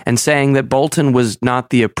official and saying that Bolton was not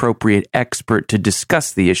the appropriate expert to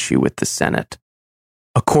discuss the issue with the Senate.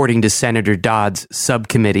 According to Senator Dodd's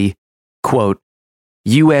subcommittee, quote,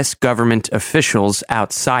 U.S. government officials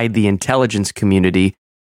outside the intelligence community,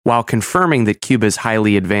 while confirming that Cuba's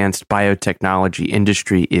highly advanced biotechnology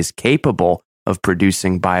industry is capable of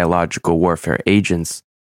producing biological warfare agents,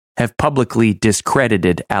 have publicly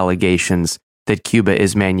discredited allegations that Cuba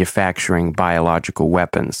is manufacturing biological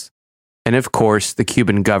weapons. And of course, the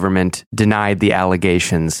Cuban government denied the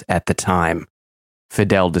allegations at the time.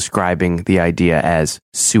 Fidel describing the idea as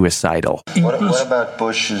suicidal. What about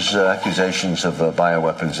Bush's accusations of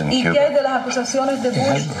bioweapons in Cuba?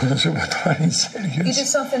 It is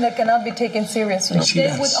something that cannot be taken seriously.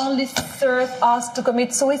 They would only serve us to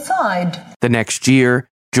commit suicide. The next year,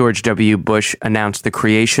 George W. Bush announced the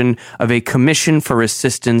creation of a Commission for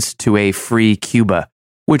Assistance to a Free Cuba,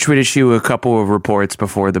 which would issue a couple of reports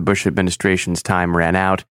before the Bush administration's time ran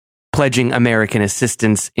out, pledging American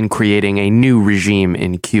assistance in creating a new regime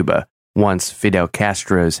in Cuba once Fidel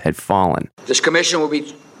Castro's had fallen. This commission will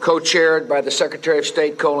be co-chaired by the Secretary of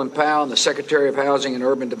State, Colin Powell, and the Secretary of Housing and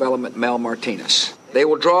Urban Development, Mel Martinez. They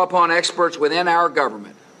will draw upon experts within our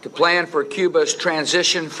government to plan for Cuba's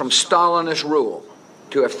transition from Stalinist rule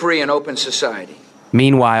to a free and open society.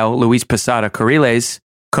 Meanwhile, Luis Posada Carriles,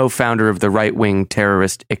 co-founder of the right-wing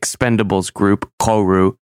terrorist Expendables group,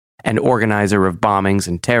 CORU, and organizer of bombings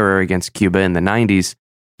and terror against Cuba in the 90s,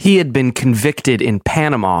 he had been convicted in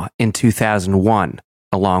Panama in 2001,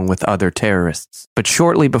 along with other terrorists. But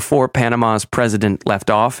shortly before Panama's president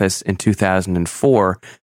left office in 2004,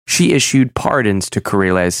 she issued pardons to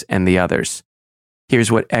Carriles and the others.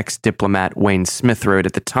 Here's what ex-diplomat Wayne Smith wrote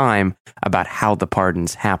at the time about how the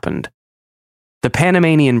pardons happened. The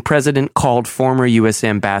Panamanian president called former U.S.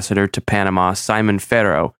 ambassador to Panama, Simon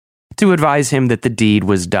Ferro, to advise him that the deed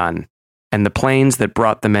was done, and the planes that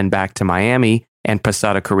brought the men back to Miami and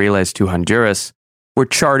Posada Carriles to Honduras were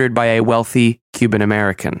chartered by a wealthy Cuban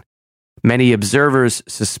American. Many observers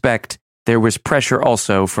suspect there was pressure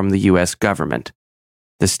also from the U.S. government.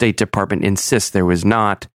 The State Department insists there was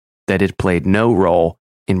not, that it played no role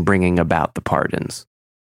in bringing about the pardons.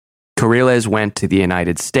 Kuriles went to the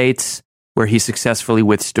United States, where he successfully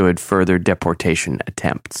withstood further deportation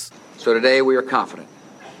attempts. So today we are confident,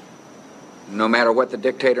 no matter what the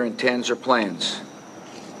dictator intends or plans,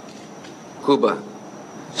 Cuba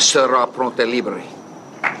sera pronto libre.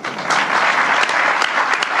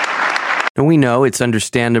 And we know it's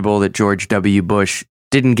understandable that George W. Bush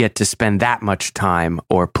didn't get to spend that much time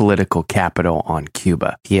or political capital on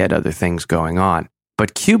Cuba. He had other things going on.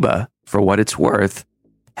 But Cuba, for what it's worth,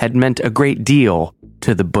 had meant a great deal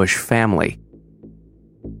to the Bush family.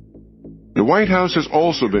 The White House has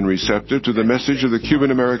also been receptive to the message of the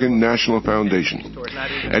Cuban-American National Foundation.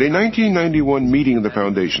 At a 1991 meeting of the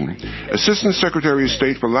foundation, Assistant Secretary of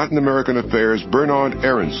State for Latin American Affairs Bernard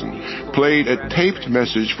Aronson played a taped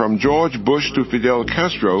message from George Bush to Fidel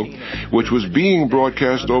Castro, which was being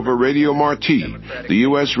broadcast over Radio Marti, the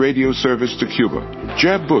U.S. radio service to Cuba.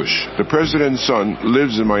 Jeb Bush, the president's son,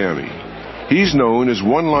 lives in Miami. He's known as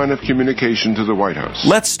one line of communication to the White House.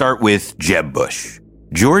 Let's start with Jeb Bush.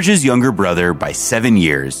 George's younger brother by 7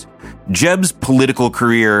 years, Jeb's political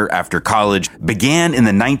career after college began in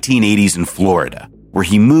the 1980s in Florida, where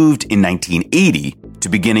he moved in 1980 to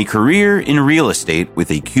begin a career in real estate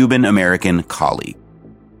with a Cuban-American colleague.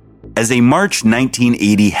 As a March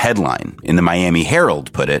 1980 headline in the Miami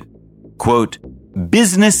Herald put it, quote,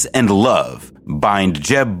 "Business and love bind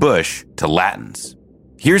Jeb Bush to Latins."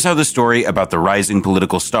 Here's how the story about the rising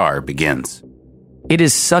political star begins. It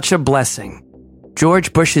is such a blessing.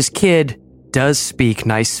 George Bush's kid does speak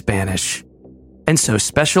nice Spanish. And so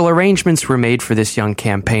special arrangements were made for this young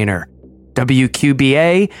campaigner.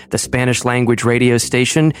 WQBA, the Spanish-language radio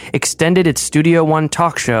station, extended its Studio One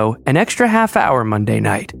talk show an extra half-hour Monday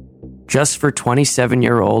night, just for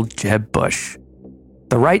 27-year-old Jeb Bush.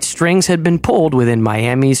 The right strings had been pulled within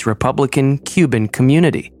Miami's Republican-Cuban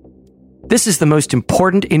community. This is the most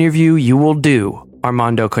important interview you will do,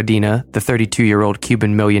 Armando Codina, the 32-year-old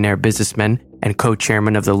Cuban millionaire businessman and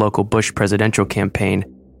co-chairman of the local Bush presidential campaign,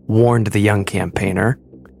 warned the young campaigner.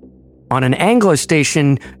 On an Anglo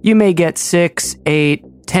station, you may get 6, 8,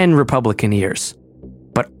 10 Republican ears.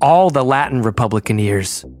 But all the Latin Republican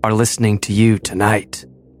ears are listening to you tonight.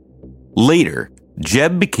 Later,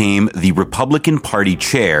 Jeb became the Republican Party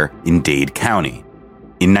chair in Dade County.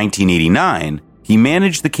 In 1989, he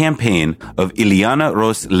managed the campaign of Ileana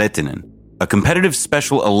Ros-Lehtinen, a competitive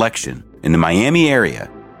special election in the Miami area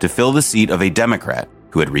to fill the seat of a Democrat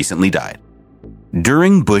who had recently died.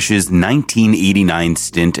 During Bush's 1989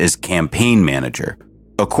 stint as campaign manager,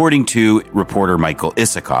 according to reporter Michael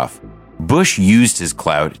Isikoff, Bush used his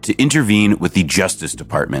clout to intervene with the Justice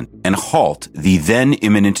Department and halt the then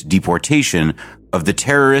imminent deportation of the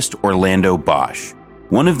terrorist Orlando Bosch,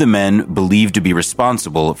 one of the men believed to be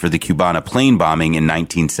responsible for the Cubana plane bombing in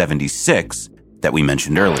 1976 that we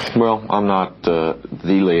mentioned earlier. Well, I'm not the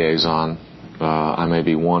liaison. I may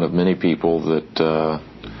be one of many people that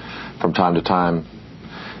from time to time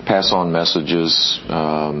pass on messages,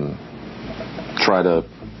 try to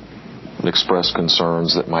express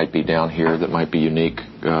concerns that might be down here, that might be unique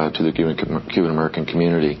to the Cuban-American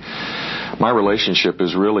community. My relationship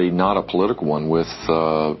is really not a political one with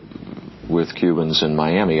Cubans in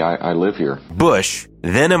Miami. I live here. Bush,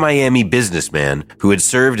 then a Miami businessman who had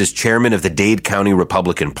served as chairman of the Dade County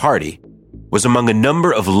Republican Party, was among a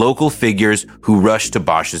number of local figures who rushed to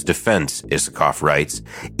Bosch's defense, Isikoff writes,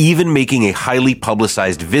 even making a highly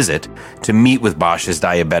publicized visit to meet with Bosch's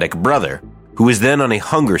diabetic brother, who was then on a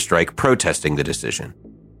hunger strike protesting the decision.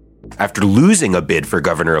 After losing a bid for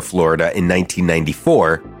governor of Florida in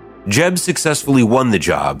 1994, Jeb successfully won the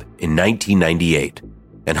job in 1998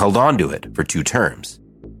 and held on to it for 2 terms.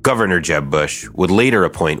 Governor Jeb Bush would later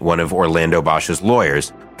appoint one of Orlando Bosch's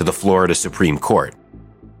lawyers to the Florida Supreme Court.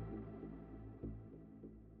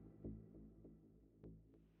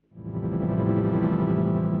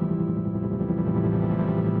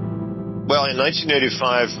 Well, in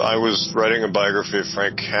 1985, I was writing a biography of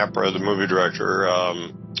Frank Capra, the movie director.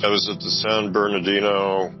 I was at the San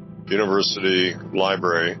Bernardino University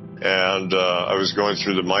Library, and I was going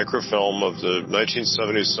through the microfilm of the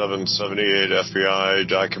 1977-78 FBI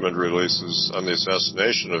document releases on the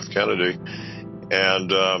assassination of Kennedy. And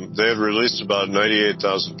they had released about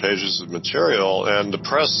 98,000 pages of material, and the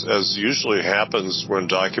press, as usually happens when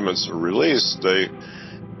documents are released, they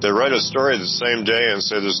write a story the same day and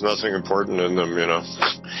say there's nothing important in them, you know.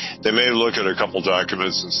 They may look at a couple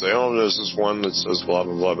documents and say, oh, there's this one that says blah,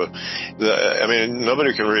 blah, blah. But, I mean,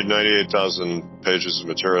 nobody can read 98,000 pages of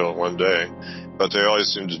material in one day, but they always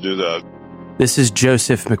seem to do that. This is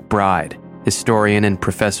Joseph McBride, historian and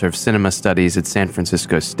professor of cinema studies at San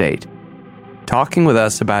Francisco State, talking with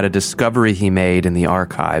us about a discovery he made in the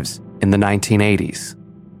archives in the 1980s.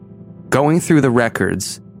 Going through the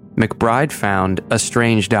records, McBride found a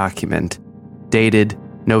strange document dated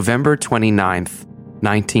November 29th,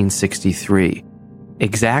 1963,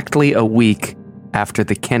 exactly a week after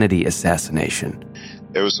the Kennedy assassination.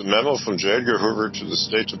 It was a memo from J. Edgar Hoover to the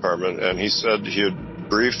State Department, and he said he had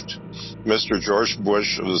briefed Mr. George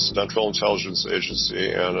Bush of the Central Intelligence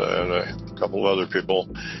Agency and a couple of other people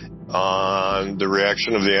on the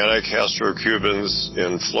reaction of the anti-Castro Cubans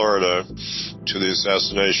in Florida to the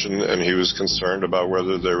assassination, and he was concerned about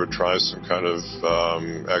whether they would try some kind of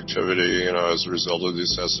activity, as a result of the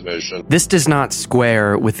assassination. This does not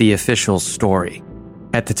square with the official story.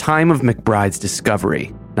 At the time of McBride's discovery,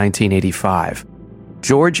 1985,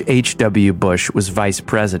 George H.W. Bush was vice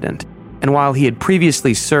president, and while he had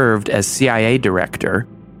previously served as CIA director,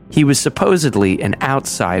 he was supposedly an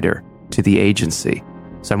outsider to the agency,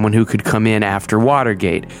 someone who could come in after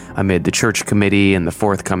Watergate amid the Church Committee and the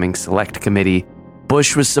forthcoming Select Committee.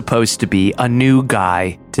 Bush was supposed to be a new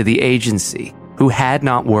guy to the agency who had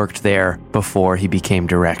not worked there before he became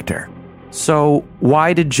director. So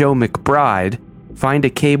why did Joe McBride find a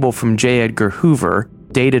cable from J. Edgar Hoover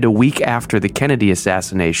dated a week after the Kennedy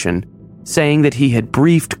assassination saying that he had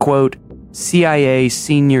briefed, quote, CIA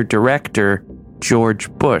Senior Director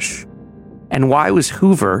George Bush? And why was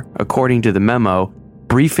Hoover, according to the memo,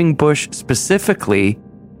 briefing Bush specifically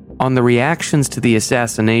on the reactions to the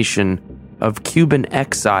assassination of Cuban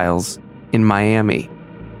exiles in Miami?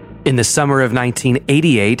 In the summer of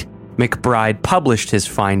 1988, McBride published his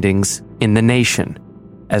findings in The Nation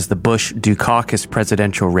as the Bush-Dukakis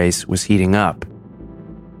presidential race was heating up.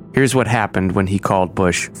 Here's what happened when he called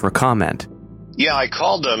Bush for comment. Yeah, I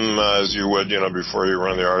called them, as you would, before you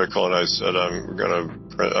run the article, and I said,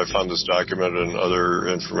 I found this document and other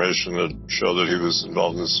information that showed that he was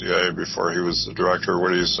involved in the CIA before he was the director. What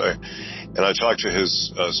do you say? And I talked to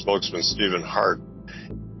his spokesman, Stephen Hart,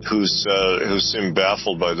 who seemed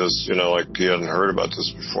baffled by this, like he hadn't heard about this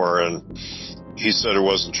before. And he said it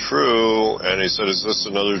wasn't true, and he said, is this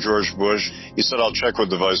another George Bush? He said, I'll check with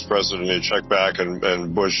the vice president. He checked back,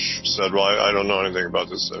 and Bush said, well, I don't know anything about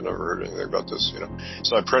this. I've never heard anything about this,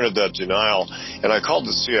 So I printed that denial, and I called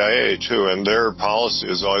the CIA, too, and their policy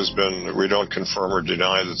has always been, we don't confirm or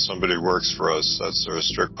deny that somebody works for us. That's their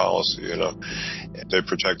strict policy, They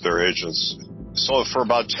protect their agents. So for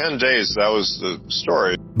about 10 days, that was the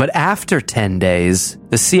story. But after 10 days,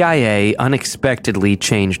 the CIA unexpectedly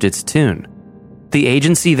changed its tune. The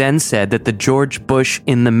agency then said that the George Bush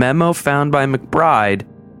in the memo found by McBride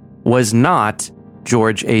was not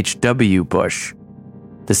George H.W. Bush.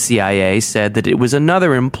 The CIA said that it was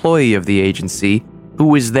another employee of the agency who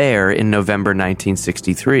was there in November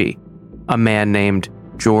 1963, a man named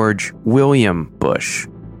George William Bush.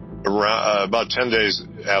 About 10 days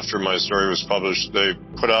after my story was published, they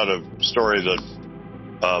put out a story that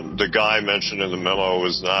the guy mentioned in the memo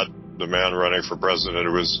was not the man running for president. It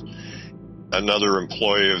was another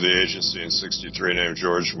employee of the agency in 63 named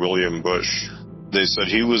George William Bush. They said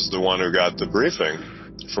he was the one who got the briefing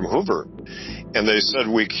from Hoover. And they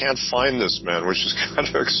said, we can't find this man, which is kind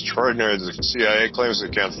of extraordinary. The CIA claims they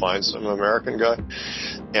can't find some American guy.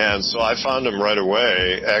 And so I found him right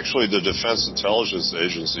away. Actually, the Defense Intelligence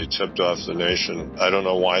Agency tipped off The Nation. I don't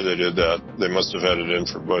know why they did that. They must have had it in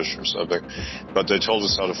for Bush or something. But they told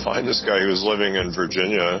us how to find this guy. He was living in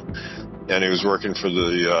Virginia, and he was working for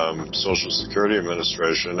the Social Security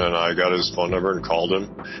Administration, and I got his phone number and called him.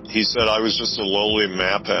 He said, I was just a lowly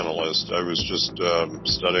map analyst. I was just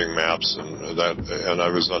studying maps, and I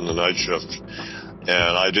was on the night shift.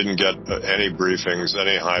 And I didn't get any briefings,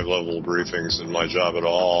 any high-level briefings in my job at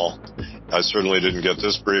all. I certainly didn't get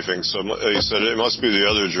this briefing. So he said, it must be the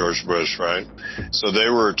other George Bush, right? So they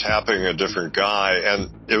were tapping a different guy,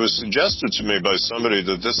 and it was suggested to me by somebody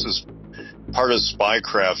that this is part of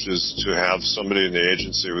spycraft, is to have somebody in the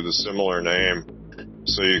agency with a similar name,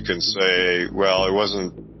 so you can say, well, it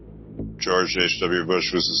wasn't George H.W.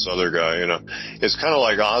 Bush, it was this other guy, It's kind of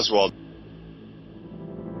like Oswald.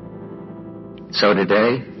 So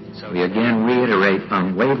today, we again reiterate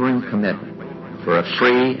unwavering commitment for a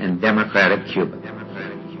free and democratic Cuba.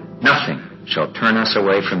 Nothing shall turn us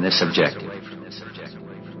away from this objective.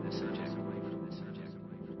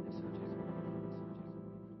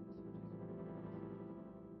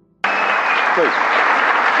 Please.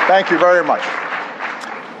 Thank you very much.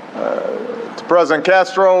 To President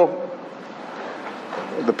Castro,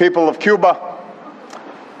 the people of Cuba,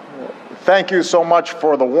 thank you so much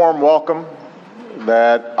for the warm welcome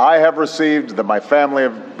that I have received, that my family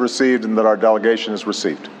have received, and that our delegation has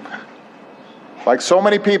received. Like so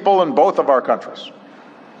many people in both of our countries,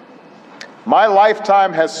 My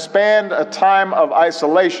lifetime has spanned a time of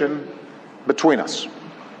isolation between us.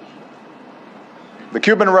 The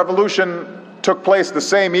Cuban Revolution took place the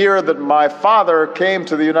same year that my father came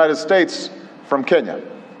to the United States from Kenya.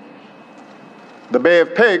 The Bay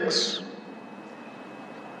of Pigs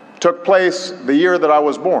took place the year that I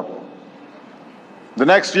was born. The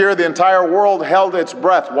next year, the entire world held its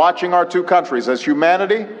breath, watching our two countries as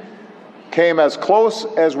humanity came as close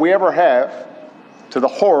as we ever have to the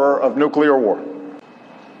horror of nuclear war.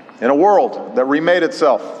 In a world that remade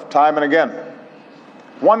itself time and again,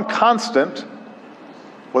 one constant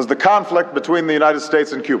was the conflict between the United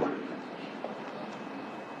States and Cuba.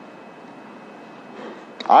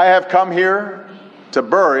 I have come here to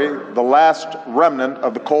bury the last remnant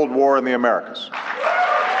of the Cold War in the Americas.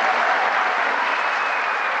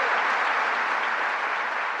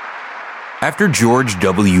 After George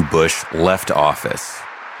W. Bush left office,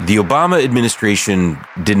 the Obama administration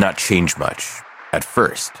did not change much at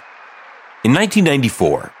first. In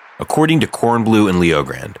 1994, according to Kornblue and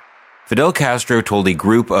Leogrand, Fidel Castro told a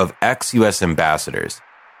group of ex-U.S. ambassadors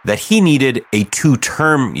that he needed a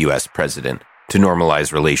two-term U.S. president to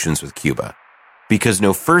normalize relations with Cuba, because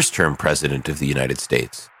no first-term president of the United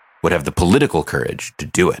States would have the political courage to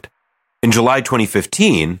do it. In July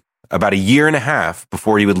 2015, about a year and a half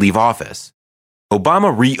before he would leave office,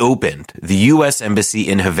 Obama reopened the U.S. Embassy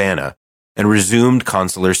in Havana and resumed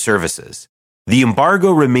consular services. The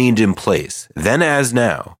embargo remained in place, then as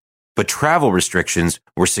now, but travel restrictions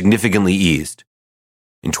were significantly eased.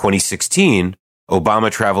 In 2016, Obama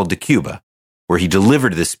traveled to Cuba, where he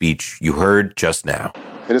delivered the speech you heard just now.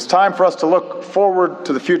 It is time for us to look forward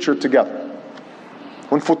to the future together.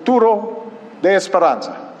 Un futuro de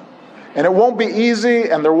esperanza. And it won't be easy,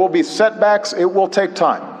 and there will be setbacks. It will take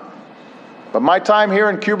time. But my time here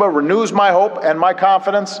in Cuba renews my hope and my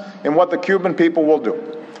confidence in what the Cuban people will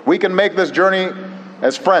do. We can make this journey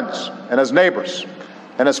as friends and as neighbors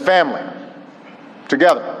and as family,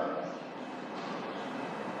 together.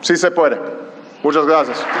 Sí se puede. Muchas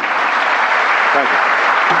gracias. Thank you.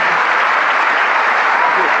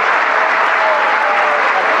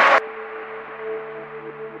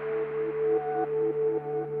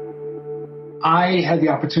 I had the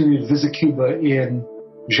opportunity to visit Cuba in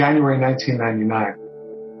January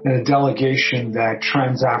 1999 in a delegation that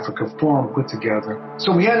Trans-Africa Forum put together.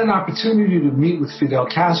 So we had an opportunity to meet with Fidel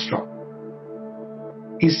Castro.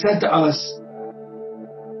 He said to us,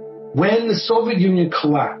 when the Soviet Union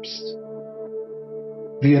collapsed,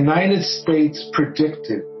 the United States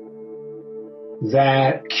predicted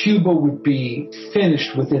that Cuba would be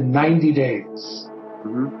finished within 90 days.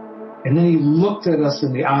 And then he looked at us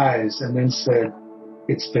in the eyes and then said,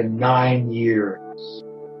 it's been 9 years.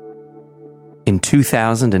 In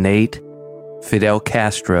 2008, Fidel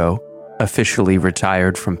Castro officially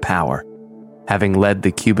retired from power, having led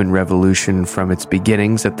the Cuban Revolution from its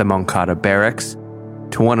beginnings at the Moncada barracks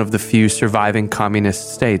to one of the few surviving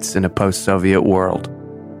communist states in a post-Soviet world.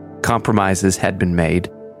 Compromises had been made,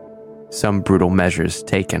 some brutal measures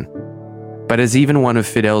taken. But as even one of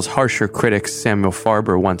Fidel's harsher critics, Samuel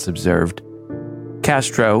Farber, once observed,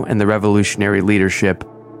 Castro and the revolutionary leadership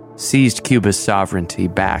seized Cuba's sovereignty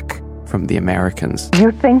back from the Americans.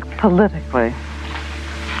 You think politically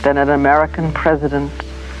that an American president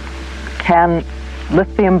can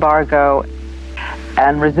lift the embargo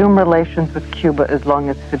and resume relations with Cuba as long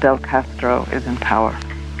as Fidel Castro is in power?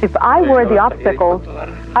 If I were the obstacle,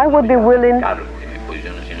 I would be willing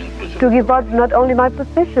to give up not only my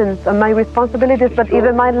positions and my responsibilities, but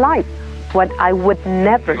even my life. What I would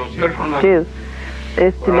never do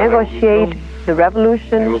is to negotiate the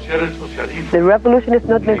revolution. The revolution is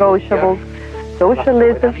not negotiable.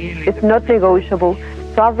 Socialism is not negotiable.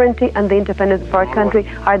 Sovereignty and the independence of our country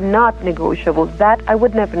are not negotiable. That I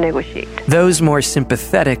would never negotiate. Those more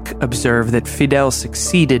sympathetic observe that Fidel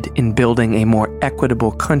succeeded in building a more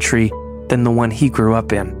equitable country than the one he grew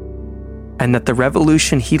up in, and that the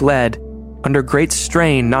revolution he led, under great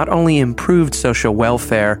strain, not only improved social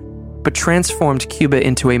welfare, but transformed Cuba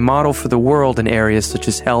into a model for the world in areas such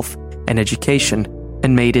as health and education,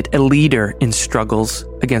 and made it a leader in struggles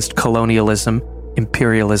against colonialism,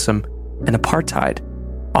 imperialism, and apartheid.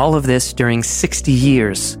 All of this during 60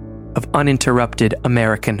 years of uninterrupted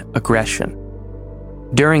American aggression.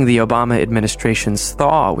 During the Obama administration's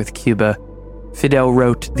thaw with Cuba, Fidel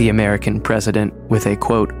wrote the American president with a,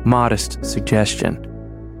 quote, modest suggestion.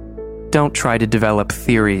 Don't try to develop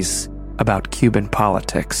theories about Cuban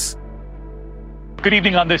politics. Good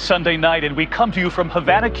evening on this Sunday night, and we come to you from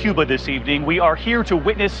Havana, Cuba this evening. We are here to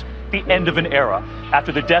witness the end of an era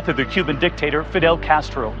after the death of the Cuban dictator Fidel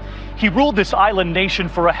Castro. He ruled this island nation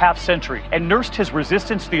for a half century and nursed his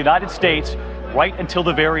resistance to the United States right until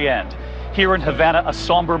the very end. Here in Havana, a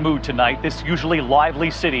somber mood tonight, this usually lively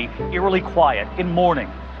city, eerily quiet, in mourning.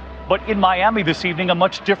 But in Miami this evening, a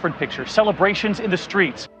much different picture, celebrations in the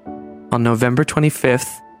streets. On November 25th,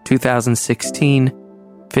 2016,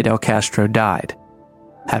 Fidel Castro died,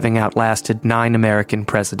 having outlasted 9 American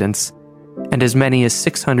presidents and as many as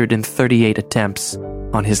 638 attempts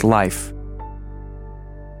on his life.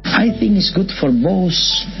 I think it's good for both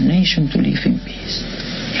nations to live in peace,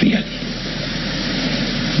 really.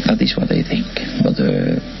 That is what I think. But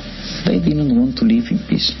they didn't want to live in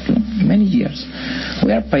peace for many years.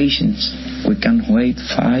 We are patient. We can wait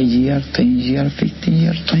 5 years, 10 years, 15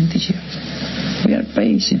 years, 20 years. We are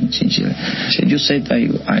patient, sincerely. So you said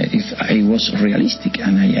if I was realistic,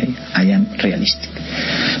 and I am realistic.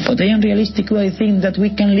 But I am realistic, I think that we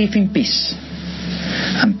can live in peace.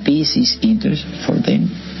 And peace is interest for them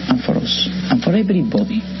and for us and for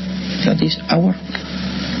everybody. That is our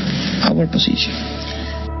position.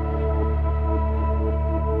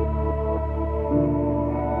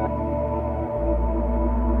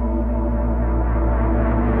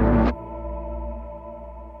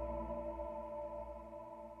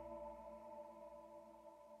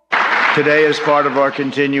 Today, as part of our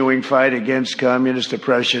continuing fight against communist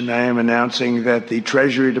oppression, I am announcing that the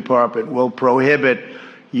Treasury Department will prohibit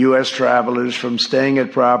U.S. travelers from staying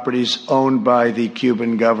at properties owned by the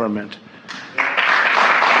Cuban government.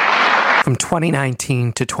 From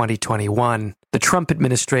 2019 to 2021, the Trump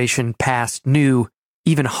administration passed new,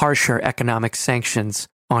 even harsher economic sanctions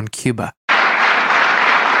on Cuba.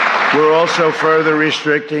 We're also further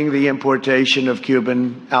restricting the importation of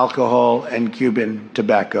Cuban alcohol and Cuban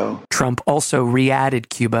tobacco. Trump also re-added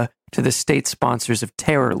Cuba to the state sponsors of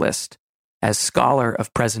terror list. As scholar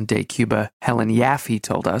of present-day Cuba, Helen Yaffe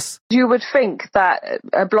told us, you would think that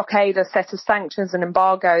a blockade, a set of sanctions and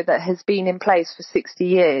embargo that has been in place for 60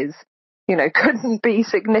 years, couldn't be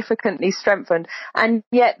significantly strengthened. And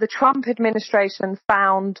yet the Trump administration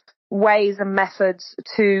found ways and methods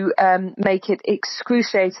to make it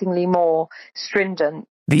excruciatingly more stringent.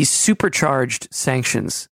 These supercharged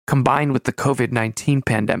sanctions, combined with the COVID-19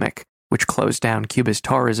 pandemic, which closed down Cuba's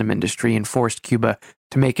tourism industry and forced Cuba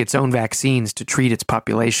to make its own vaccines to treat its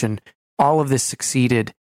population, all of this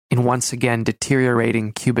succeeded in once again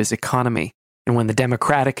deteriorating Cuba's economy. And when the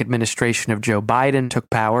Democratic administration of Joe Biden took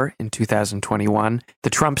power in 2021, the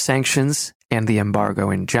Trump sanctions and the embargo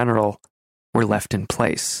in general were left in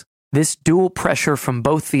place. This dual pressure from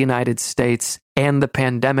both the United States and the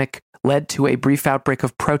pandemic led to a brief outbreak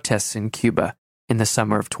of protests in Cuba in the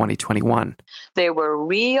summer of 2021. There were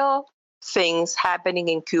real things happening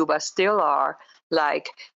in Cuba, still are,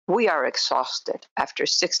 like we are exhausted after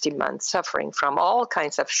 60 months suffering from all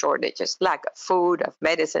kinds of shortages, lack of food, of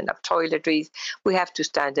medicine, of toiletries. We have to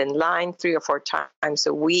stand in line 3 or 4 times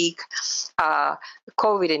a week.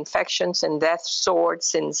 COVID infections and deaths soared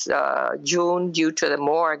since June due to the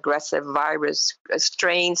more aggressive virus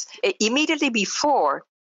strains. Immediately before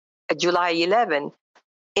July 11,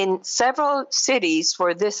 in several cities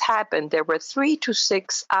where this happened, there were 3 to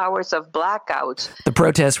 6 hours of blackouts. The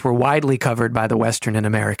protests were widely covered by the Western and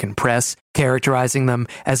American press, characterizing them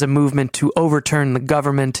as a movement to overturn the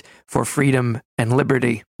government for freedom and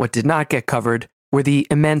liberty. What did not get covered were the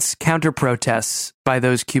immense counter-protests by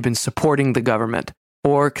those Cubans supporting the government,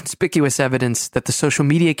 or conspicuous evidence that the social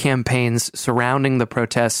media campaigns surrounding the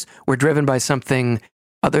protests were driven by something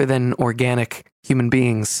other than organic human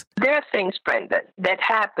beings. There are things, Brendan, that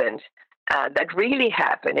happened, that really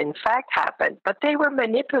happened, in fact happened, but they were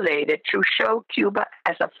manipulated to show Cuba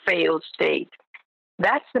as a failed state.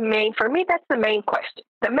 That's the main question.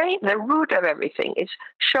 The root of everything is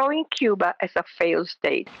showing Cuba as a failed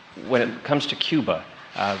state. When it comes to Cuba,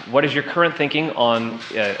 what is your current thinking on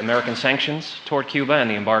American sanctions toward Cuba and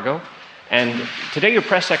the embargo? And today your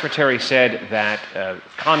press secretary said that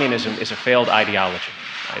communism is a failed ideology.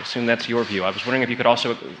 I assume that's your view. I was wondering if you could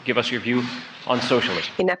also give us your view on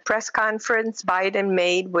socialism. In a press conference Biden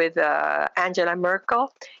made with Angela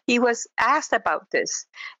Merkel, he was asked about this.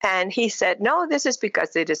 And he said, no, this is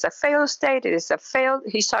because it is a failed state.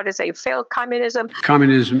 He started to say failed communism.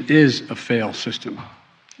 Communism is a failed system,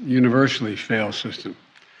 universally failed system.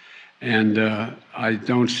 And I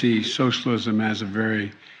don't see socialism as a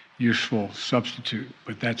very useful substitute,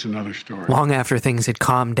 but that's another story. Long after things had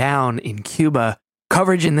calmed down in Cuba,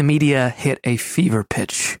 coverage in the media hit a fever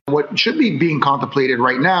pitch. What should be being contemplated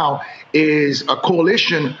right now is a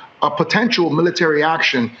coalition of potential military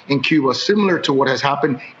action in Cuba, similar to what has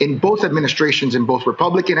happened in both administrations, in both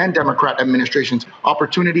Republican and Democrat administrations,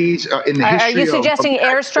 opportunities in the history. Are you suggesting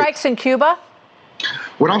airstrikes in Cuba?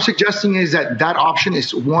 What I'm suggesting is that option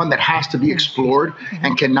is one that has to be explored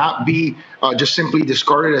and cannot be just simply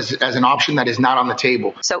discarded as an option that is not on the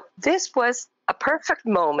table. So this was a perfect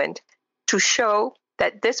moment to show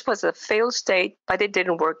that this was a failed state, but it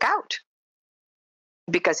didn't work out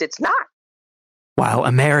because it's not. While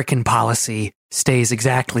American policy stays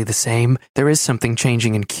exactly the same, there is something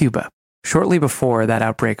changing in Cuba. Shortly before that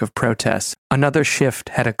outbreak of protests, another shift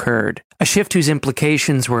had occurred. A shift whose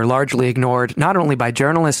implications were largely ignored not only by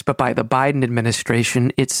journalists, but by the Biden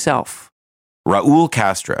administration itself. Raul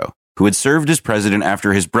Castro, who had served as president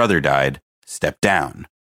after his brother died, stepped down.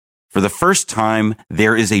 For the first time,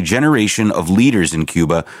 there is a generation of leaders in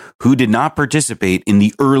Cuba who did not participate in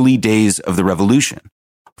the early days of the revolution,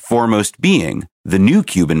 foremost being the new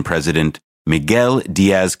Cuban president, Miguel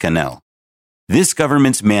Díaz-Canel. This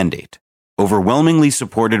government's mandate, overwhelmingly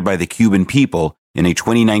supported by the Cuban people in a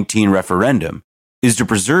 2019 referendum, is to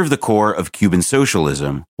preserve the core of Cuban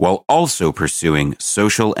socialism while also pursuing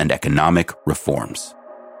social and economic reforms.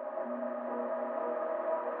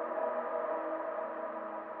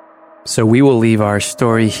 So we will leave our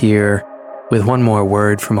story here with one more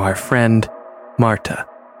word from our friend, Marta.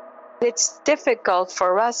 It's difficult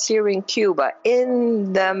for us here in Cuba,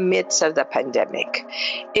 in the midst of the pandemic,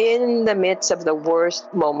 in the midst of the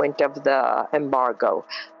worst moment of the embargo,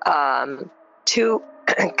 to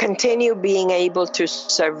continue being able to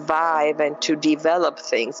survive and to develop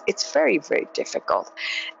things. It's very, very difficult.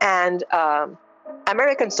 And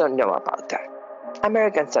Americans don't know about that.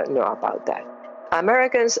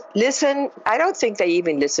 Americans listen. I don't think they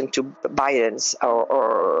even listen to Biden's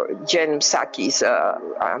or Jen Psaki's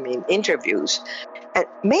interviews. And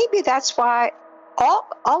maybe that's why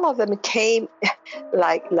all of them came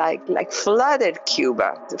like flooded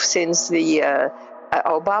Cuba since the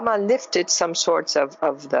Obama lifted some sorts of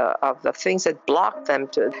the things that blocked them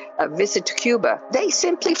to visit Cuba. They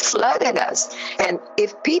simply flooded us. And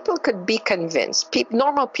if people could be convinced,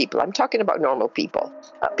 normal people, I'm talking about normal people,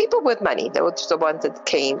 people with money, those the ones that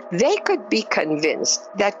came, they could be convinced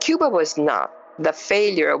that Cuba was not the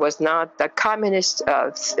failure, was not the communist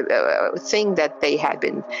thing that they had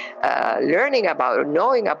been learning about or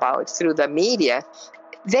knowing about through the media.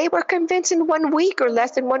 They were convinced in 1 week or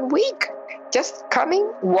less than 1 week. Just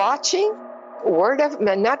coming, watching,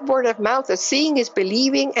 not word of mouth, seeing is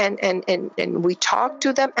believing, and we talked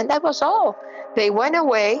to them, and that was all. They went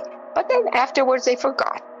away, but then afterwards they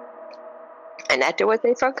forgot.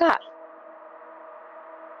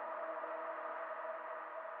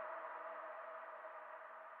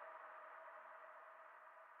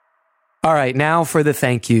 All right, now for the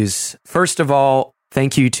thank yous. First of all,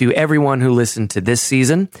 thank you to everyone who listened to this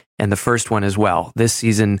season and the first one as well. This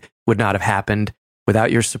season would not have happened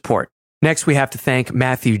without your support. Next, we have to thank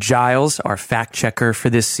Matthew Giles, our fact checker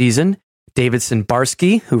for this season, Davidson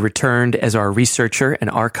Barsky, who returned as our researcher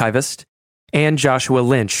and archivist, and Joshua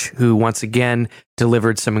Lynch, who once again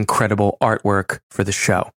delivered some incredible artwork for the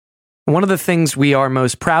show. One of the things we are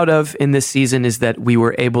most proud of in this season is that we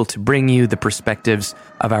were able to bring you the perspectives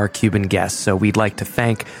of our Cuban guests. So we'd like to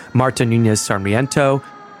thank Marta Nunez Sarmiento,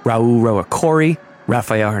 Raul Roa Corey,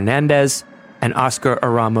 Rafael Hernandez, and Oscar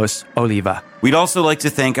Aramos Oliva. We'd also like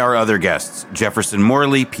to thank our other guests, Jefferson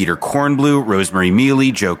Morley, Peter Kornblue, Rosemary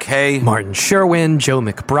Mealy, Joe Kay, Martin Sherwin, Joe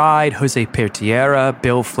McBride, Jose Pertierra,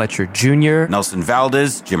 Bill Fletcher Jr., Nelson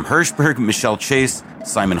Valdez, Jim Hirschberg, Michelle Chase,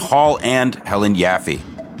 Simon Hall, and Helen Yaffe.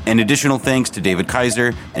 And additional thanks to David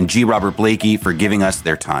Kaiser and G. Robert Blakey for giving us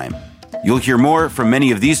their time. You'll hear more from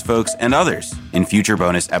many of these folks and others in future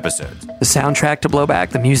bonus episodes. The soundtrack to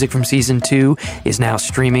Blowback, the music from Season 2, is now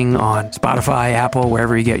streaming on Spotify, Apple,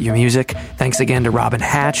 wherever you get your music. Thanks again to Robin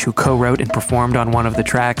Hatch, who co-wrote and performed on one of the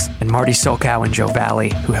tracks, and Marty Solkow and Joe Valley,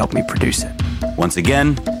 who helped me produce it. Once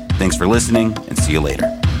again, thanks for listening, and see you later.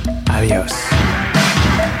 Adios.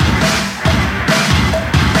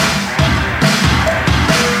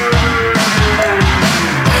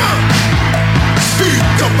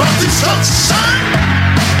 Speak about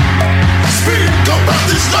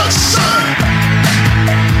this sunshine.